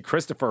 Bo Jesse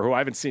Christopher, who I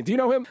haven't seen, do you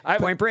know him?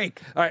 Point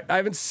Break. All right, I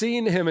haven't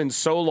seen him in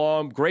so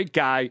long. Great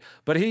guy,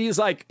 but he's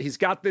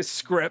got this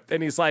script,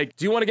 and he's like,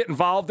 "Do you want to get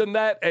involved in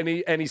that?" And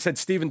he said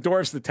Steven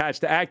Dorff's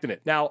attached to act in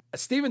it. Now,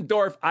 Steven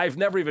Dorff, I've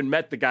never even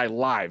met the guy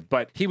live,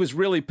 but he was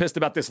really pissed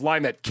about this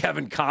line that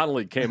Kevin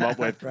Connolly came up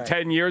with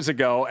 10 years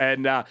ago,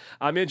 and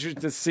I'm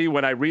interested to see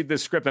when I read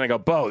this script and I go,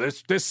 "Bo,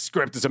 this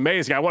script is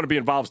amazing. I want to be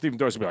involved." Steven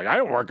Dorff will be like, "I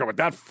don't work with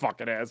that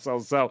fucking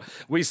asshole." So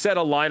we said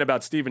a line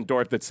about Steven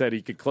Dorff that said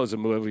he could close a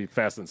movie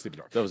faster than Steven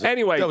Dorff.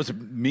 Anyway, that was a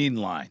mean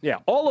line. yeah,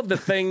 all of the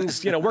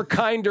things, we're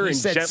kinder He and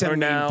said gentler some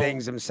now. mean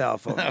things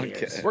himself over the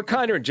years. We're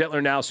kinder and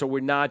gentler now, so we're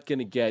not going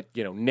to get,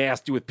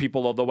 nasty with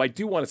people. Although I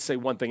do want to say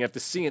one thing. After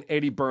seeing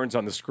Eddie Burns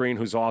on the screen,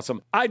 who's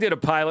awesome, I did a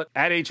pilot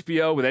at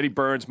HBO with Eddie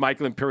Burns,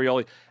 Michael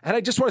Imperioli, and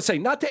I just want to say,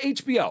 not to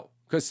HBO,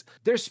 because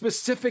there's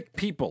specific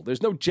people.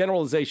 There's no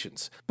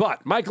generalizations.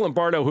 But Michael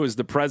Lombardo, who is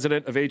the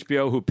president of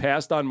HBO, who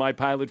passed on My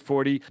Pilot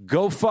 40,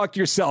 go fuck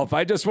yourself.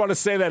 I just want to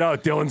say that. Oh,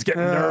 Dylan's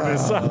getting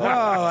nervous.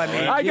 I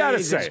mean, I got to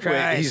Jesus say. Christ.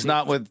 Wait, he's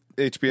not with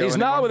HBO He's anymore?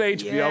 not with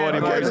HBO Yeah,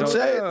 anymore. okay, then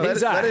say it.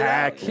 He's Let a it out.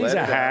 hack. He's Let a it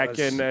out. hack.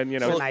 And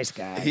He's a nice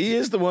guy. He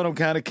is the one who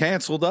kind of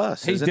canceled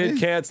us. He isn't did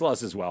cancel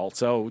us as well.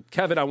 So,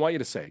 Kevin, I want you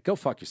to say it. Go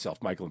fuck yourself,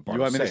 Michael and Bart.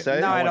 You want me to say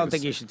it? No, I want don't to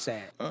think say you should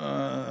say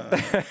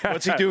it.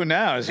 What's he doing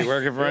now? Is he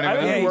working for I anyone?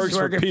 think Yeah, he he's works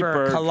for working Pete for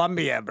Berg.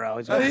 Columbia, bro.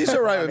 He's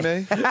all right with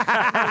me.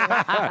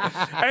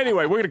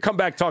 Anyway, we're going to come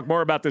back, talk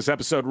more about this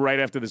episode right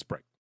after this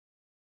break.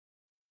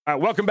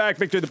 Welcome back,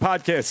 Victor, the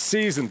podcast,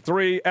 Season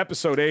 3,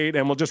 Episode 8,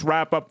 and we'll just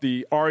wrap up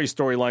the Ari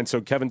storyline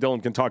so Kevin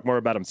Dillon can talk more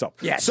about himself.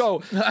 Yes. So,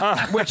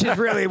 Which is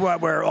really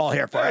what we're all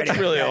here for. That's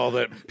anyway. really all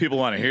that people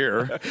want to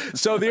hear.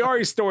 So the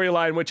Ari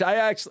storyline, which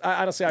I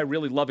honestly, I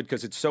really love it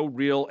because it's so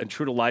real and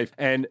true to life.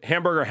 And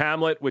Hamburger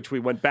Hamlet, which we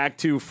went back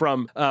to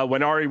from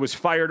when Ari was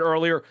fired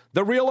earlier,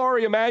 the real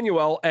Ari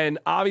Emanuel. And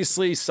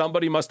obviously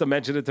somebody must have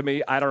mentioned it to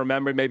me. I don't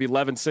remember, maybe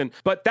Levinson.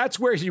 But that's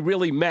where he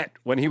really met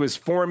when he was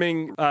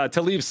forming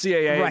to leave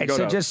CAA. Right. And go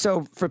So to, just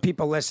so for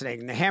people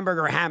listening, the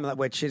Hamburger Hamlet,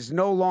 which is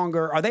no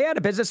longer, are they out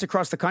of business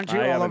across the country,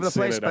 I all haven't over the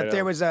seen place? it, I But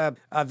there know. was a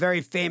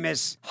very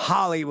famous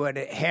Hollywood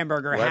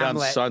Hamburger Right on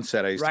Hamlet.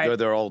 Sunset. I used to go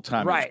there all the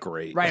time. Right. It was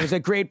great. Right. It was a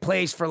great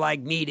place for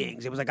like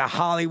meetings. It was like a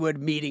Hollywood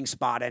meeting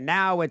spot. And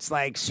now it's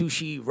like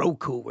Sushi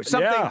Roku or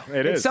something. Yeah,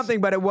 it it's is.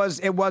 something, but it was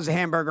a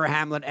Hamburger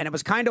Hamlet, and it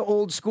was kind of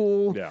old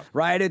school. Yeah.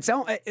 Right. It's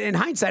in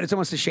hindsight, it's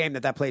almost a shame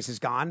that place is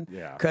gone.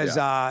 Yeah. Because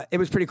it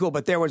was pretty cool,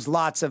 but there was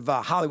lots of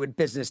Hollywood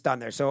business done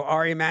there. So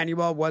Ari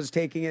Emanuel was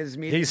taking his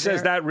meetings. he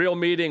says there. that real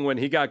meeting when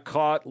he got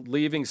caught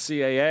leaving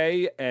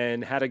CAA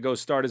and had to go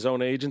start his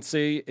own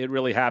agency, it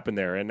really happened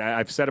there. And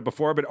I've said it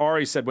before, but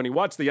Ari said when he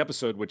watched the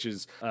episode, which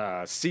is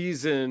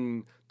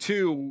season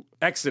 2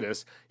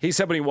 Exodus, he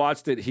said when he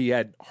watched it, he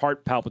had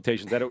heart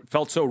palpitations, that it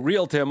felt so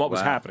real to him what was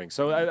happening.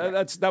 So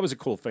that was a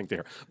cool thing to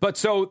hear. But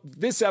so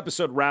this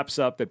episode wraps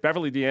up that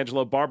Beverly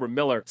D'Angelo, Barbara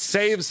Miller,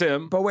 saves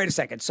him. But wait a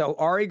second. So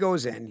Ari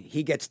goes in.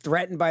 He gets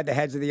threatened by the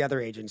heads of the other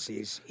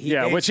agencies. Which he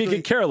basically-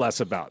 could care less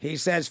about. He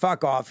says,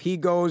 fuck off. He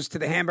goes to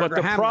the Hamburger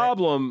But the Hamlet.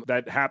 problem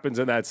that happens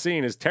in that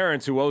scene is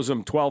Terrence, who owes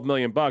him $12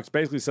 million,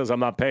 basically says,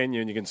 I'm not paying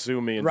you and you can sue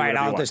me. And do Right, whatever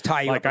you I'll want. just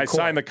tie you like, up in I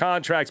signed the court.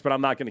 contracts, but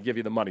I'm not going to give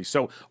you the money.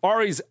 So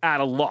Ari's out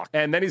of luck.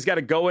 And then he's got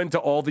to go into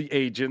all the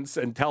agents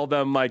and tell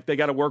them, like, they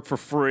got to work for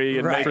free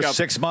and Right. make For up.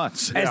 6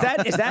 months.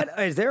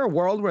 Is there a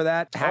world where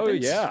that Oh,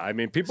 happens? yeah. I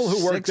mean, people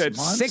who worked 6 at.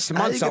 months? 6 How are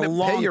you months, a gonna pay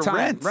long your time.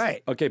 rent?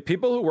 Right. Okay,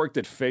 people who worked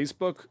at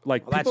Facebook,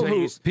 like Well, that's people what who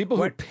he's- people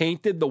who what-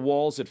 painted the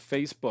walls at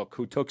Facebook,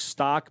 who took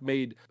stock,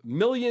 made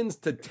millions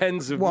to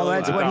tens of Well,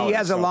 millions. that's of when he dollars.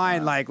 has a So-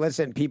 line like,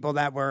 "Listen, people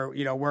that were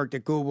worked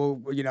at Google,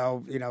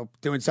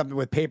 doing something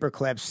with paper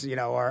clips,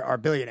 are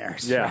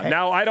billionaires." Yeah. right?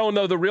 Now, I don't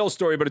know the real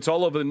story, but it's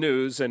all over the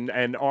news. And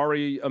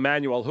Ari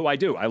Emanuel, who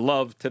I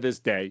love to this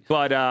day,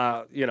 but,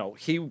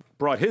 he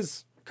brought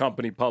his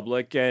company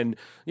public, and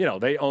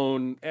they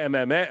own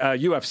MMA,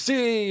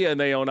 UFC, and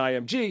they own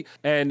IMG,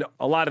 and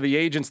a lot of the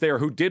agents there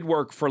who did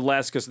work for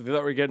less because they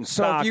were getting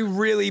So stock. if you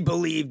really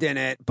believed in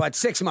it, but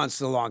 6 months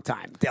is a long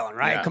time, Dylan,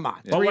 right? Yeah. Come on.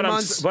 Yeah. But 3 what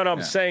months.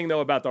 I'm saying,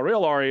 though, about the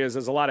real Ari is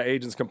there's a lot of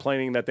agents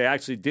complaining that they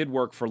actually did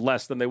work for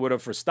less than they would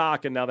have for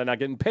stock, and now they're not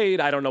getting paid.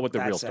 I don't know what the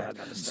real That's story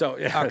another is.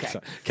 story. So, yeah, Okay. so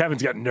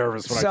Kevin's getting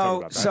nervous when I talk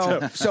about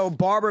that. So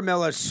Barbara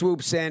Miller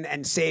swoops in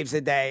and saves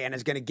the day and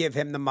is going to give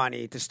him the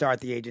money to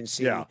start the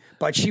agency. Yeah.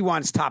 But she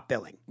wants was top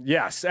billing.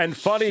 Yes, and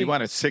funny. She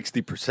wanted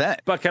 60%.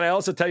 But can I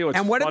also tell you what's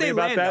And what did funny they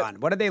about land that? on?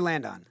 What did they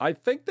land on? I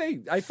thought they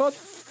were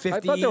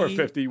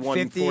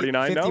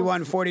 51-49.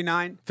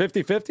 51-49.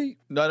 50-50?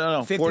 No.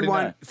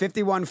 51-49.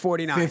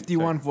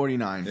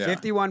 51-49.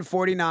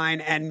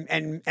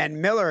 51-49,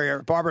 and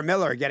Miller, Barbara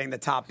Miller, getting the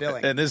top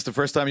billing. And this is the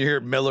first time you hear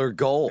Miller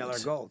Gold. Miller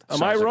Gold.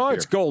 Am I wrong?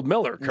 It's Gold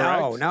Miller,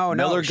 correct? No.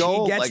 Miller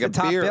Gold, she gets like the a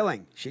top beer.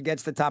 billing. She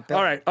gets the top billing.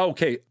 All right.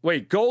 Okay.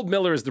 Wait. Gold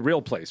Miller is the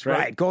real place, right?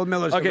 Right. Gold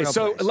Miller's the okay. real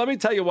So place. let me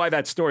tell you why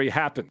that story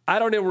happened. I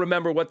don't even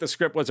remember what the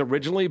script was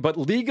originally, but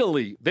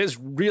legally, there's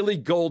really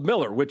Gold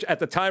Miller, which at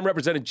the time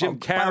represented Jim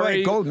By the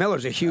way, Carrey, Gold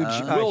Miller's a huge,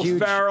 Will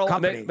huge Ferrell.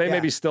 company. They may Yeah.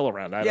 be still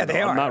around. I Yeah, don't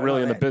they know. I'm are. not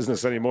really in the They-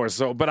 business anymore.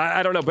 So, but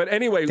I don't know. But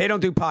anyway, They don't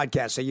do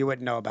podcasts, so you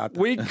wouldn't know about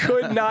them. we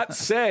could not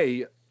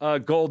say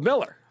Gold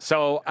Miller.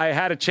 So I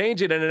had to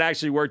change it, and it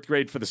actually worked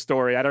great for the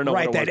story. I don't know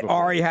Right, what it was that before.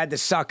 Ari had to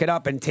suck it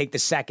up and take the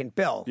second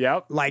bill.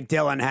 Yep. Like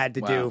Dylan had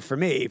to do for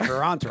me,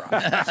 for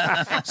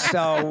Entourage.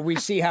 So we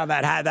see how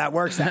that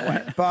works that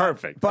way. But,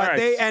 Perfect. But All right.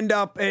 it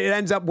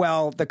ends up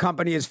well. The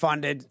company is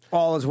funded.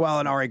 All is well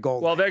in Ari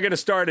Gold. Well, they're going to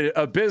start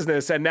a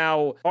business, and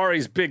now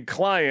Ari's big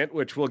client,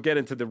 which we'll get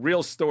into the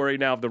real story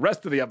now of the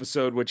rest of the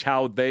episode, which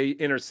how they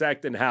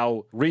intersect and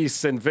how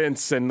Reese and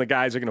Vince and the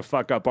guys are going to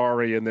fuck up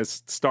Ari in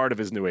this start of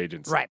his new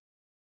agency. Right.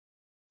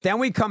 Then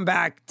we come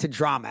back to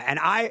drama. And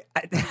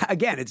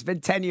again, it's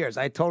been 10 years.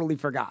 I totally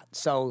forgot.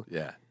 So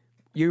Yeah.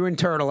 you and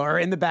Turtle are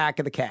in the back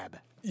of the cab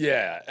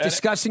Yeah.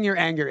 discussing your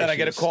anger issues. And I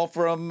get a call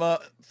from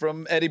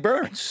Eddie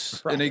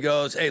Burns. Right. And he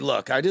goes, hey,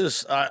 look,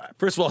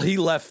 first of all, he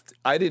left.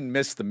 I didn't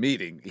miss the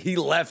meeting. He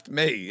left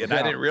me, and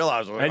I didn't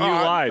realize. I was like, And you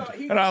lied.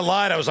 And I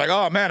lied. I was like,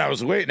 oh, man, I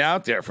was waiting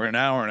out there for an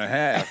hour and a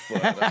half.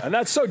 But, And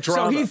that's so So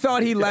drama. he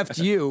thought he left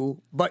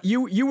you, but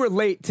you were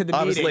late to the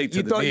I meeting. was late to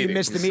you the thought you meeting,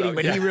 missed the so, meeting,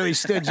 but he yeah. really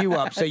stood you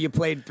up, so you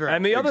played through.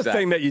 And the other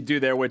Exactly. thing that you do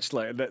there, which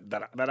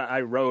that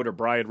I wrote or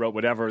Brian wrote,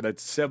 whatever,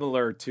 that's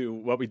similar to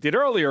what we did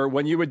earlier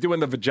when you were doing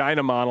the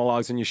vagina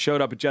monologues and you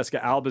showed up at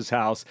Jessica Alba's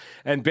house.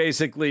 And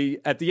basically,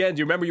 at the end,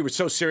 you remember you were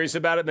so serious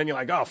about it. And then you're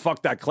like, oh,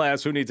 fuck that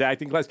class. Who needs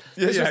acting class?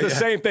 This is the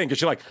same thing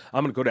because you're like,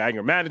 I'm going to go to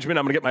anger management.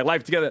 I'm going to get my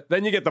life together.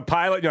 Then you get the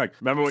pilot. And you're like,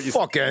 remember what you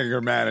fuck anger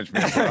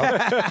management, bro.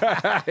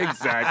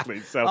 Exactly.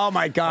 So, oh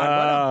my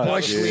God, what a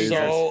bush league.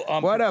 So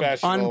What a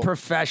unprofessional.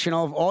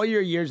 unprofessional of all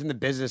your years in the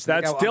business.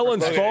 That's look how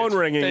Dylan's unprofessional. phone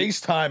ringing.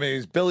 FaceTiming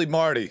is Billy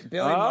Marty.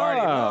 Billy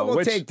Marty. Oh, we'll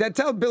which- take that.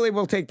 Tell Billy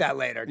we'll take that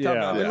later. Tell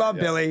Yeah. Billy. We Yeah, love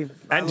Billy.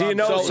 And do you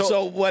know?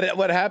 So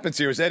what happens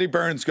here is Eddie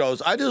Burns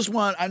goes, I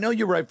know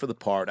you're right for the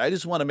part. I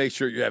just want to make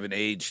sure you haven't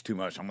aged too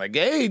much. I'm like,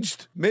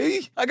 aged?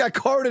 Me? I got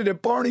carded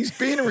at Barney's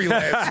Beanery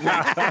last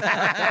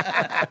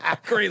week.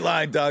 Great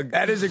line, Doug.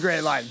 That is a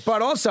great line.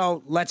 But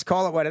also, let's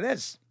call it what it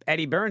is.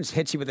 Eddie Burns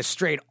hits you with a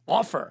straight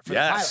offer for the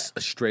Yes, pilot.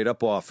 a straight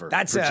up offer.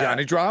 That's for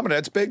Johnny Drama.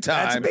 That's big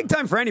time. That's a big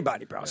time for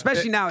anybody, bro,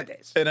 especially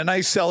nowadays. And a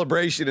nice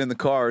celebration in the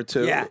car,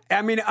 too. Yeah,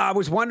 I mean, I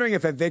was wondering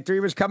if a victory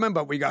was coming,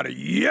 but we got a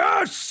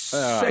yes.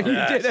 And you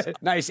did a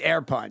nice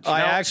air punch.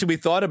 I actually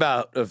thought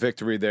about a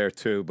victory there,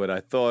 too, but I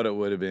thought it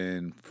would have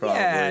been probably.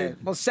 yeah,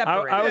 well,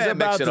 separate. I was Yeah,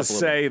 about mix it to up a little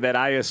say that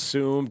I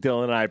assumed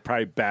Dylan and I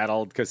probably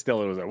battled because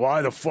Dylan was like,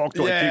 why the fuck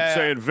do I keep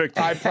saying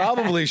victory? I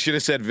probably should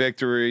have said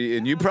victory,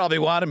 and you probably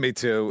wanted me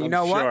to. you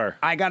know what? sure.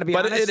 I got to be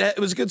But honest. it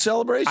was a good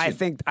celebration. I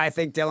think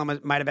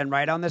Dylan might have been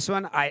right on this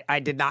one. I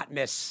did not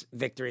miss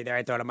victory there.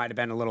 I thought it might have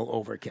been a little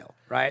overkill,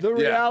 right? The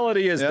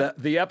reality is Yeah.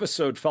 that the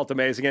episode felt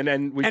amazing,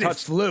 and we and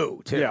touched it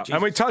flew too. Yeah, Jesus.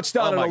 and we touched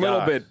on Oh it my a little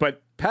God. bit,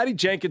 but Patty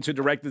Jenkins, who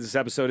directed this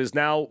episode, is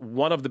now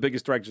one of the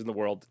biggest directors in the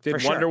world. Did For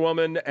sure. Wonder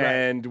Woman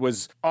and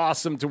was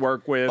awesome to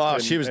work with. Oh,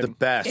 and- she was the and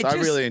best. It I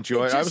just- really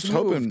enjoyed it. it I was just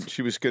hoping moved.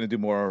 she was going to do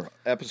more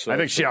episodes. I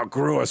think she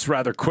outgrew us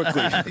rather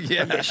quickly.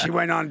 Yeah, she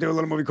went on to do a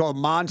little movie called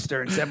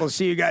Monster and said, "We'll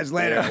see you guys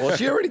later." Well,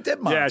 she already did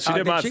Monster. Yeah, she did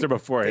did Monster she?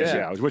 before.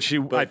 Yeah. Which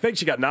I think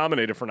she got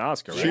nominated for an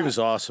Oscar. Right? She was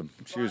awesome.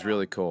 She was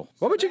really cool.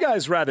 What would you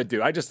guys rather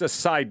do? A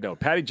side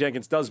note. Patty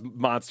Jenkins does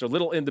Monster,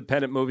 little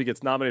independent movie,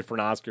 gets nominated for an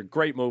Oscar.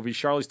 Great movie.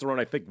 Charlize Theron,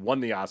 I think, won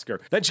the Oscar.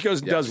 Then she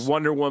goes and does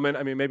Wonder Woman.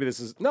 I mean, maybe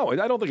this is... No,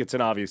 I don't think it's an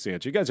obvious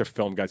answer. You guys are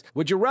film guys.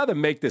 Would you rather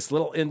make this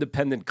little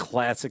independent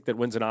classic that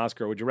wins an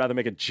Oscar, or would you rather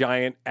make a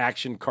giant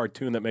action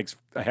cartoon that makes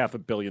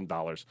 $500 million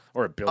or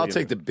 $1 billion? I'll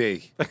take the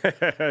B.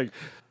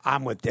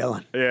 I'm with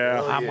Dylan.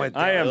 Yeah. I'm with Dylan.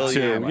 I am too.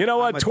 Billion. You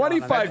know I'm what? with Dylan on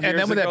that. 25 years And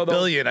then with ago, that though-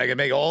 billion, I can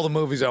make all the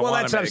movies I Well,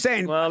 want that's to what make. I'm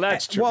saying. Well,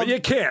 that's true. Well, but you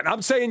can't.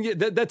 I'm saying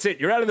that's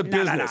it. You're out of the no,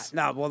 business.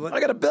 No, well, I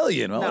got $1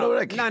 billion. Well, what do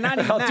I care? no, not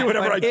even I'll that. do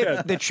whatever but I if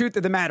can. The truth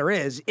of the matter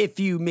is, if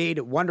you made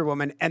Wonder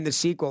Woman and the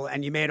sequel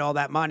and you made all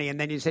that money and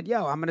then you said,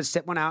 yo, I'm going to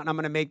sit one out and I'm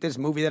going to make this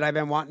movie that I've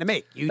been wanting to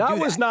make. You That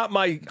do was that. not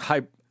my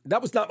hype. That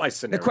was not my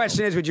scenario. The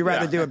question is, would you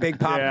rather do a big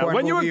popcorn Yeah.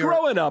 When you were movie or-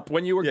 growing up,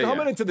 when you were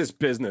coming yeah. into this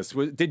business,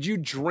 did you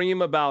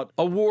dream about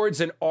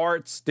awards and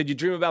arts? Did you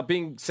dream about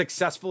being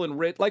successful and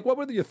rich? Like, what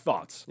were your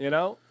thoughts? You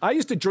know, I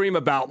used to dream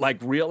about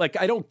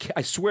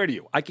I swear to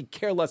you, I could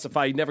care less if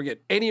I never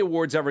get any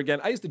awards ever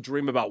again. I used to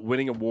dream about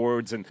winning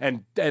awards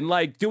and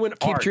like doing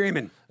Keep art.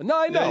 dreaming. No,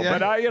 I know, Yeah,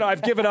 yeah. but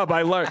I've given up.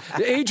 I learned.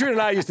 Adrian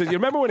and I used to. You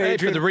remember when Hey,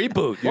 Adrian for the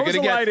reboot, What was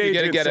the line you're Adrian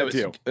gonna get said to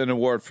you? an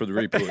award for the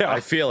reboot. Yeah, I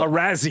feel it. a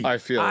Razzie. I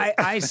feel it.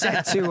 I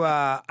said to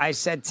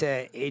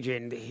to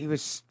Adrian, he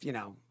was,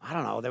 I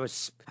don't know.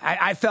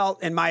 I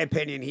felt, in my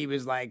opinion, he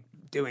was like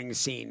doing the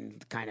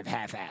scene kind of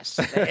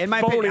half-assed. In my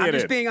opinion, I'm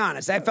just being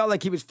honest. I felt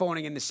like he was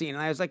phoning in the scene,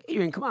 and I was like,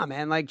 Adrian, come on,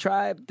 man, like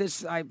try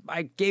this. I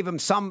gave him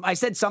I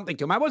said something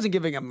to him. I wasn't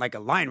giving him like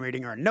a line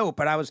reading or a note,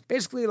 but I was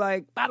basically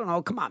like, I don't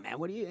know, come on, man,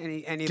 what do you?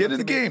 And he Get in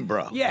the game,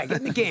 bro. Yeah, get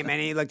in the game. And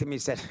he looked at me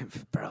and said,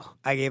 bro,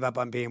 I gave up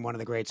on being one of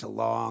the greats a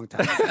long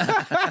time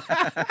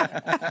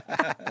ago.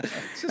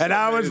 And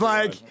I was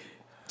like,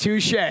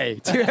 touche.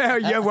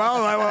 Yeah,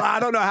 well, I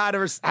don't know how to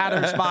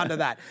respond to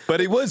that. But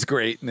he was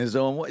great in his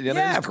own way. Yeah, he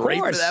was of great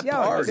course. for that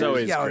Yeah, part. He's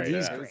always Yeah, great.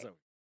 he's Yeah. great.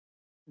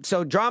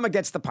 So drama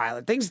gets the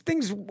pilot.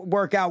 Things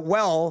work out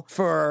well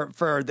for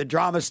the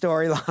drama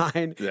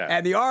storyline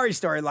and the Ari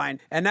storyline.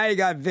 And now you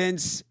got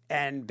Vince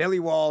and Billy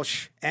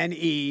Walsh and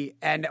E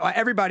and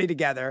everybody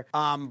together.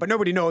 But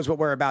nobody knows what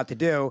we're about to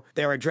do.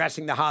 They're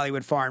addressing the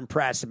Hollywood foreign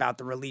press about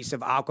the release of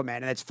Aquaman.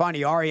 And it's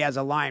funny, Ari has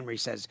a line where he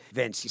says,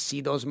 Vince, you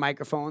see those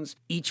microphones?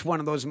 Each one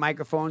of those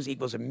microphones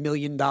equals $1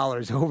 million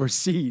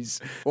overseas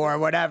or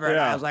whatever. And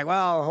I was like,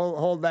 well,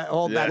 hold that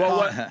Well,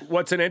 thought.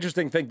 what's an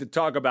interesting thing to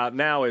talk about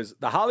now is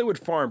the Hollywood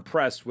foreign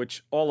press,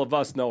 which all of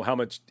us know how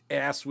much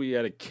ass we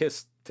had to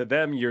kiss to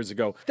them years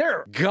ago.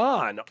 They're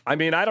gone. I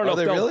mean, I don't know if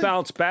they'll really?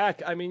 bounce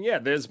back. I mean, yeah,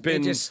 there's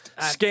been just,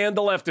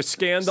 scandal after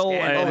scandal.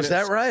 Scandal. And Oh, is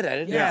that right? I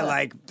didn't know. Yeah, that.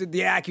 like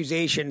the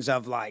accusations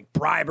of like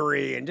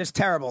bribery and just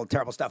terrible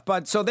stuff.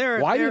 But so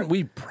Why didn't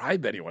we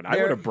bribe anyone? I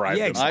would have bribed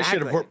them. I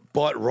should exactly. have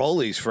bought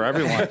Rollies for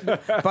everyone.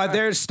 But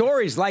there's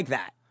stories like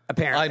that.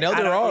 Apparently, I know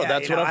there are.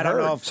 That's what I've I don't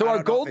know heard. if- So I are don't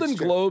know if Golden it's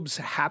true. Globes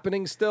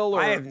happening still? Or?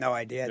 I have no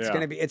idea. It's Yeah.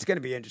 gonna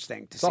be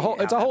interesting to see. It's a how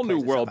whole that new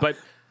plays world. itself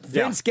out. But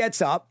Vince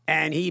gets up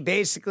and he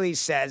basically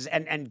says,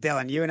 and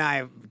Dylan, you and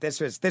I, this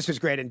was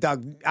great. And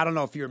Doug, I don't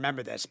know if you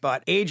remember this,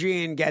 but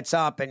Adrian gets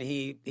up and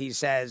he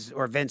says,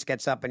 or Vince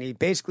gets up and he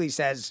basically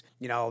says,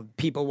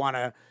 people want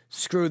to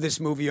screw this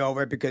movie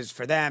over because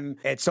for them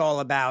it's all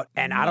about,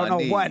 and I don't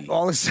know what.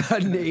 All of a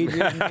sudden,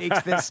 Adrian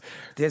makes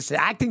this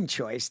acting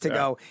choice to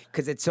go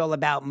because it's all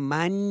about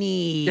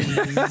money.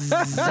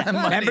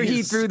 Remember,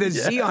 he threw the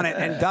Z on it,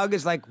 and Doug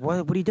is like,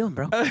 "What are you doing,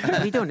 bro? What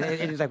are you doing?"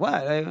 And he's like, "What?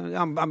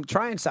 I'm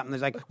trying something."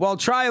 He's like, "Well,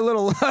 try a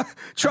little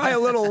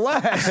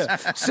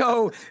less."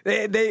 So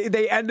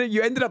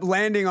you ended up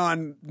landing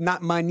on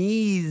not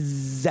money.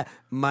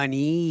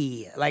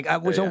 Like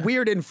it was a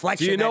weird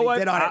inflection Do you know that he what?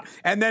 did on it.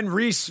 And then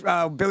Reese,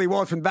 Billy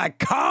Walsh from the back,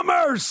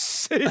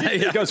 commerce.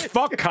 he goes,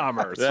 fuck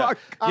commerce. Fuck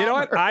You know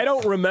what? I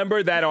don't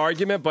remember that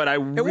argument, but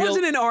It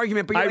wasn't an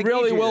argument, but I you're like,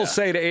 really Adrian, will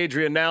say to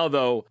Adrian now,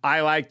 though,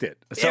 I liked it.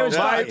 So was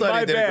my, fine. I thought my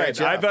he did a bad. great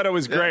job. I thought it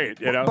was great.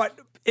 But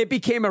it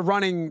became a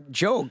running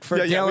joke for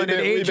Dylan and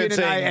we've been Adrian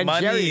and I saying and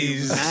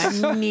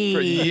monies Jerry.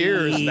 for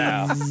years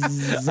now.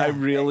 I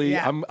really,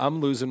 Yeah.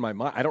 I'm losing my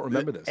mind. I don't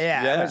remember this.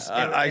 Yeah, Yeah, it was-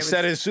 I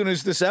said as soon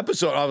as this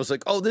episode, I was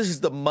like, "Oh, this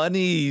is the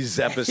monies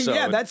episode."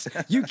 Yeah,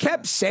 you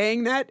kept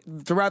saying that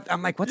throughout.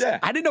 I'm like, what's? Yeah.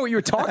 I didn't know what you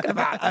were talking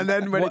about. And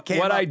then when it came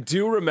What up, I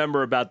do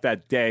remember about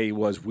that day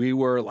was we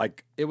were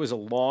like, it was a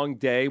long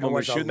day when we were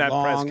was a shooting that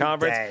press long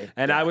conference, day.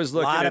 and I was a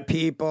looking lot at of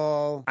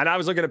people. And I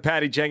was looking at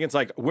Patty Jenkins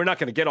like, we're not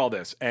going to get all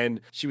this. And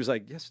she was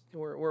like, yes,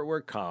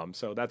 we're calm.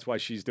 So that's why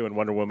she's doing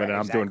Wonder Woman and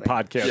I'm doing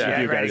podcasts Yeah, with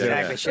you right, guys.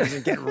 exactly. She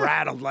doesn't get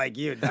rattled like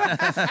you do.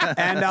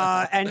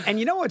 And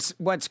you know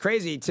what's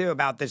crazy too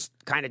about this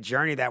kind of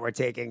journey that we're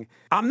taking?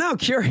 I'm now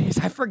curious.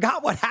 I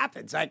forgot what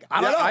happens. Like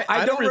I don't Yeah, know. I I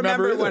don't don't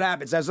remember remember what either.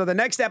 happens. So the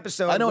next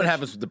episode, I know what which-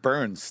 happens with the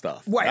Burns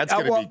stuff. Right. That's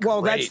gonna be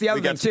well, great. that's the other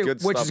We thing got some too,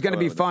 good which stuff is going to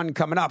be going. fun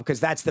coming up because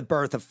that's the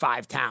birth of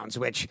Five Towns.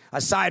 Which,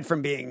 aside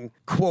from being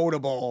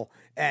quotable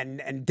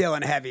and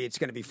Dylan heavy, it's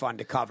going to be fun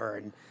to cover.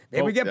 And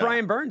maybe we get yeah.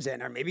 Brian Burns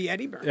in, or maybe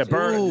Eddie Burns. Yeah,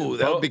 Burn. Ooh,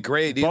 that would be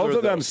great. Either Both of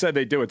of them those. said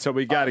they do it, so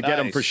we got to get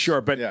them for nice.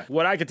 sure. But Yeah.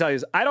 what I can tell you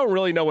is I don't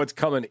really know what's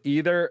coming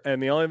either.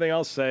 And the only thing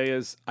I'll say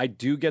is I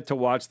do get to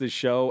watch this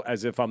show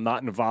as if I'm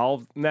not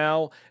involved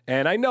now.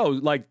 And I know,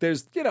 like,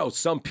 there's,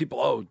 some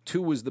people,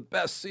 2 was the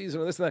best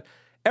season, or this and that.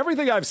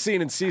 Everything I've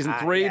seen in season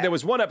 3, yeah. there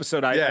was one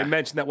episode I Yeah.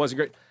 mentioned that wasn't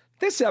great.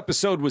 This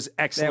episode was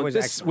excellent. was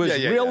This excellent. was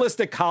Yeah.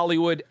 realistic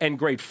Hollywood and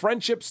great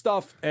friendship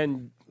stuff.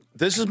 And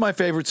This is my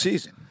favorite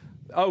season.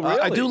 oh, really?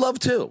 I do love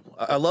 2.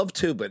 I love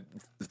 2, but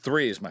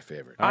 3 is my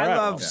favorite. I right.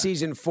 love Yeah.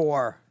 season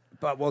 4.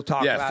 But we'll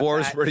talk Yeah, about 4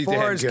 is that. pretty 4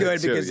 damn is good,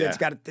 good too, because yeah. it's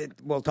got.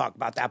 We'll talk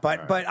about that.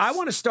 But I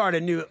want to start a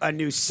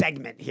new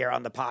segment here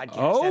on the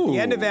podcast. At the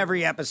end of Oh.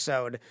 every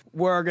episode,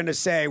 we're going to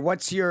say,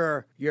 "What's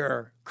your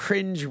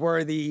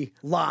cringeworthy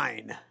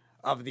line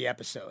of the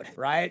episode?"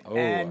 Right? Oh,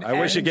 I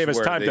wish you gave us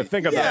time to Worthy.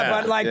 think about Yeah,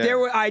 that. but like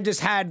Yeah. I just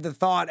had the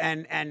thought,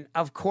 and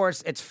of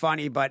course it's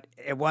funny, but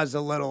it was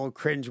a little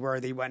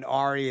cringeworthy when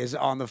Ari is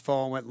on the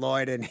phone with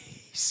Lloyd and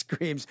he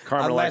screams,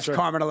 Carmen "Unless Electra.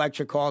 Carmen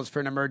Electra calls for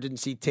an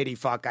emergency titty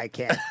fuck, I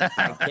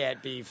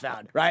can't be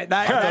found." Right?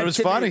 That, thought that it was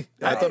to me- funny.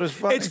 I thought it was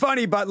funny. It's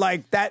funny, but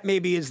like that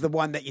maybe is the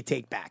one that you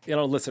take back.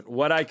 Listen,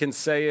 what I can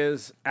say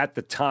is at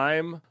the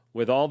time,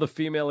 with all the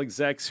female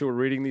execs who were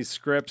reading these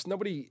scripts,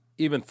 nobody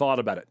even thought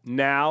about it.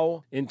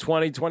 Now, in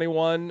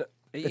 2021,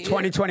 The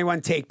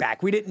 2021 take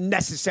back. We didn't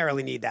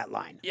necessarily need that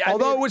line, Yeah, I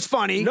although mean, it was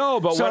funny. No,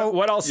 but So-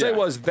 what I'll say Yeah.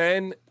 was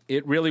then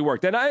it really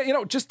worked. And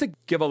just to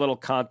give a little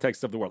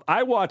context of the world,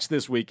 I watched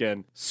this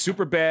weekend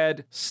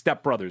Superbad,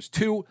 Step Brothers,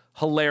 2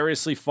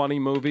 hilariously funny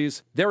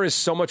movies. There is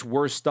so much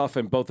worse stuff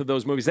in both of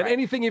those movies than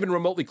anything even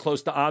remotely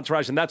close to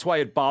Entourage, and that's why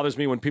it bothers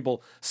me when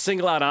people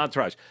single out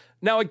Entourage.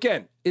 Now,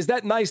 again, is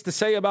that nice to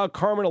say about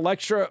Carmen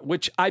Electra,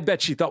 which I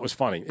bet she thought was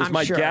funny, is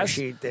my sure guess.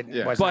 She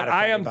didn't, was But not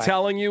I offended am by it.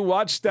 telling you,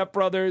 watch Step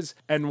Brothers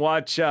and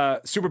watch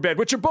Superbad,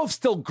 which are both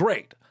still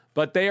great.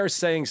 But they are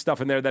saying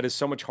stuff in there that is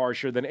so much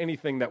harsher than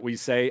anything that we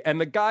say.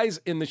 And the guys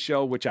in the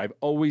show, which I've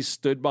always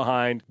stood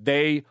behind,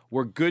 they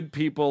were good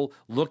people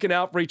looking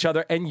out for each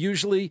other. And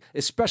usually,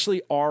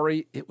 especially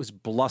Ari, it was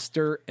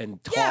bluster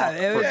and talk. Yeah,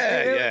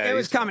 it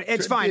was he's coming.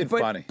 It's fine, being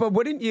funny. but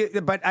wouldn't you?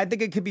 But I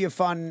think it could be a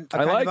fun,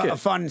 a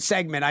fun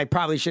segment. I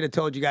probably should have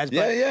told you guys.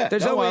 But Yeah.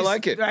 There's No, I always,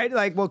 like it. right?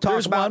 Like we'll talk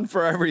There's about one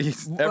for every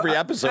episode.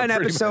 An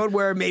pretty episode much.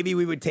 where maybe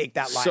we would take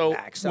that line So,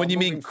 back. So when you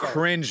mean moving forward.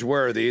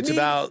 cringe-worthy, it's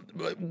about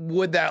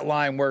would that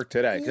line work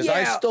today? Because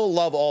I Yeah. still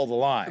love all the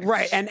lines,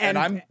 Right, and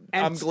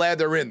I'm glad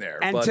they're in there.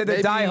 And but to the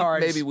maybe,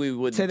 diehards, maybe we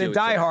wouldn't. To the do it today.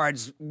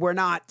 diehards, we're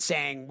not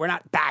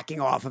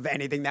backing off of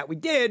anything that we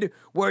did.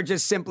 We're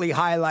just simply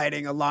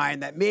highlighting a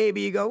line that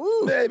maybe you go,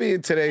 ooh, Maybe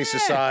in today's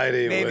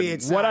society, maybe would-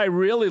 it's What not. I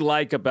really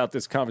like about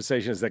this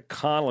conversation is that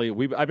Connolly,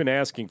 I've been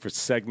asking for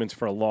segments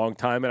for a long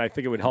time, and I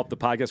think it would help the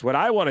podcast. What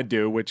I want to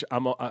do, which I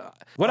do now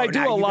a you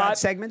got lot.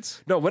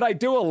 segments? No, what I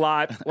do a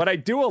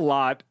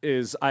lot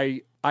is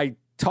I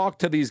talk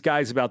to these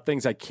guys about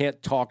things I can't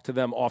talk to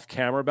them off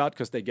camera about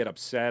because they get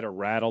upset or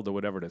rattled or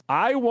whatever it is.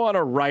 I want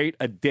to write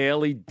a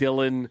Daily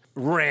Dylan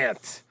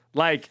rant.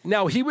 Like,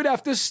 now he would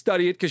have to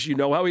study it because you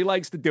know how he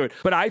likes to do it.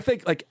 But I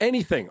think, like,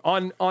 anything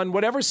on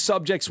whatever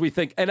subjects we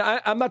think, and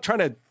I'm not trying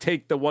to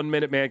take the 1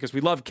 Minute Man because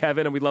we love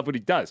Kevin and we love what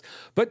he does,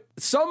 but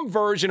some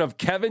version of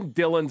Kevin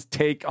Dillon's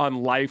take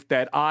on life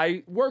that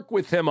I work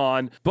with him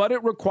on, but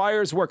it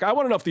requires work. I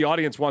want to know if the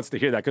audience wants to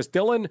hear that because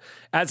Dylan,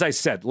 as I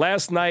said,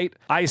 last night,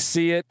 I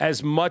see it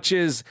as much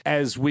as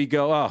we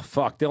go, oh,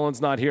 fuck,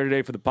 Dylan's not here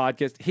today for the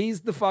podcast.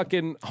 He's the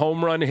fucking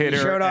home run hitter.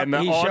 He showed up. And the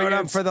He showed up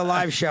audience- for the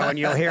live show, and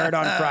you'll hear it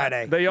on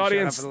Friday. the He showed up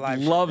audience for the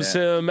live show. loves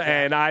him,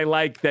 and I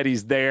like that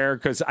he's there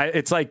because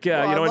it's like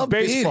Well, I in love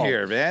baseball. being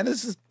here, man.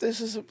 This is.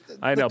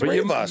 I know, the but three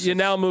of us. you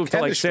now moved to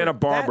like Chemistry. Santa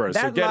Barbara,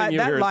 so getting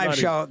you here is not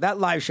easy. That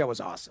live show was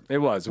awesome. It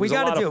was. We a lot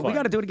got to of do it. We fun.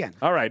 got to do it again.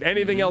 All right.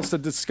 Anything else to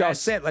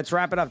discuss? That's it. Let's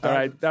wrap it up. All Doug.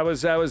 right. That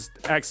was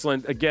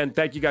excellent. Again,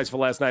 thank you guys for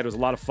last night. It was a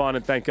lot of fun,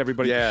 and thank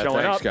everybody Yeah, for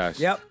showing thanks, up. guys.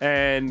 Yep.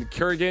 And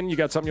Kurgan, you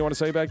got something you want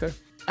to say back there?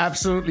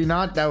 Absolutely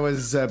not. That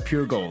was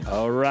pure gold.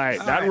 All right.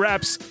 That right.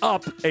 wraps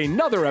up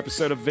another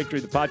episode of Victory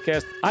the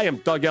Podcast. I am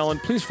Doug Ellen.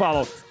 Please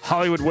follow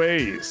Hollywood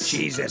Ways.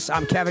 Jesus,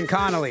 I'm Kevin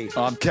Connolly.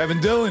 I'm Kevin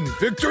Dillon.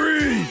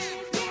 Victory.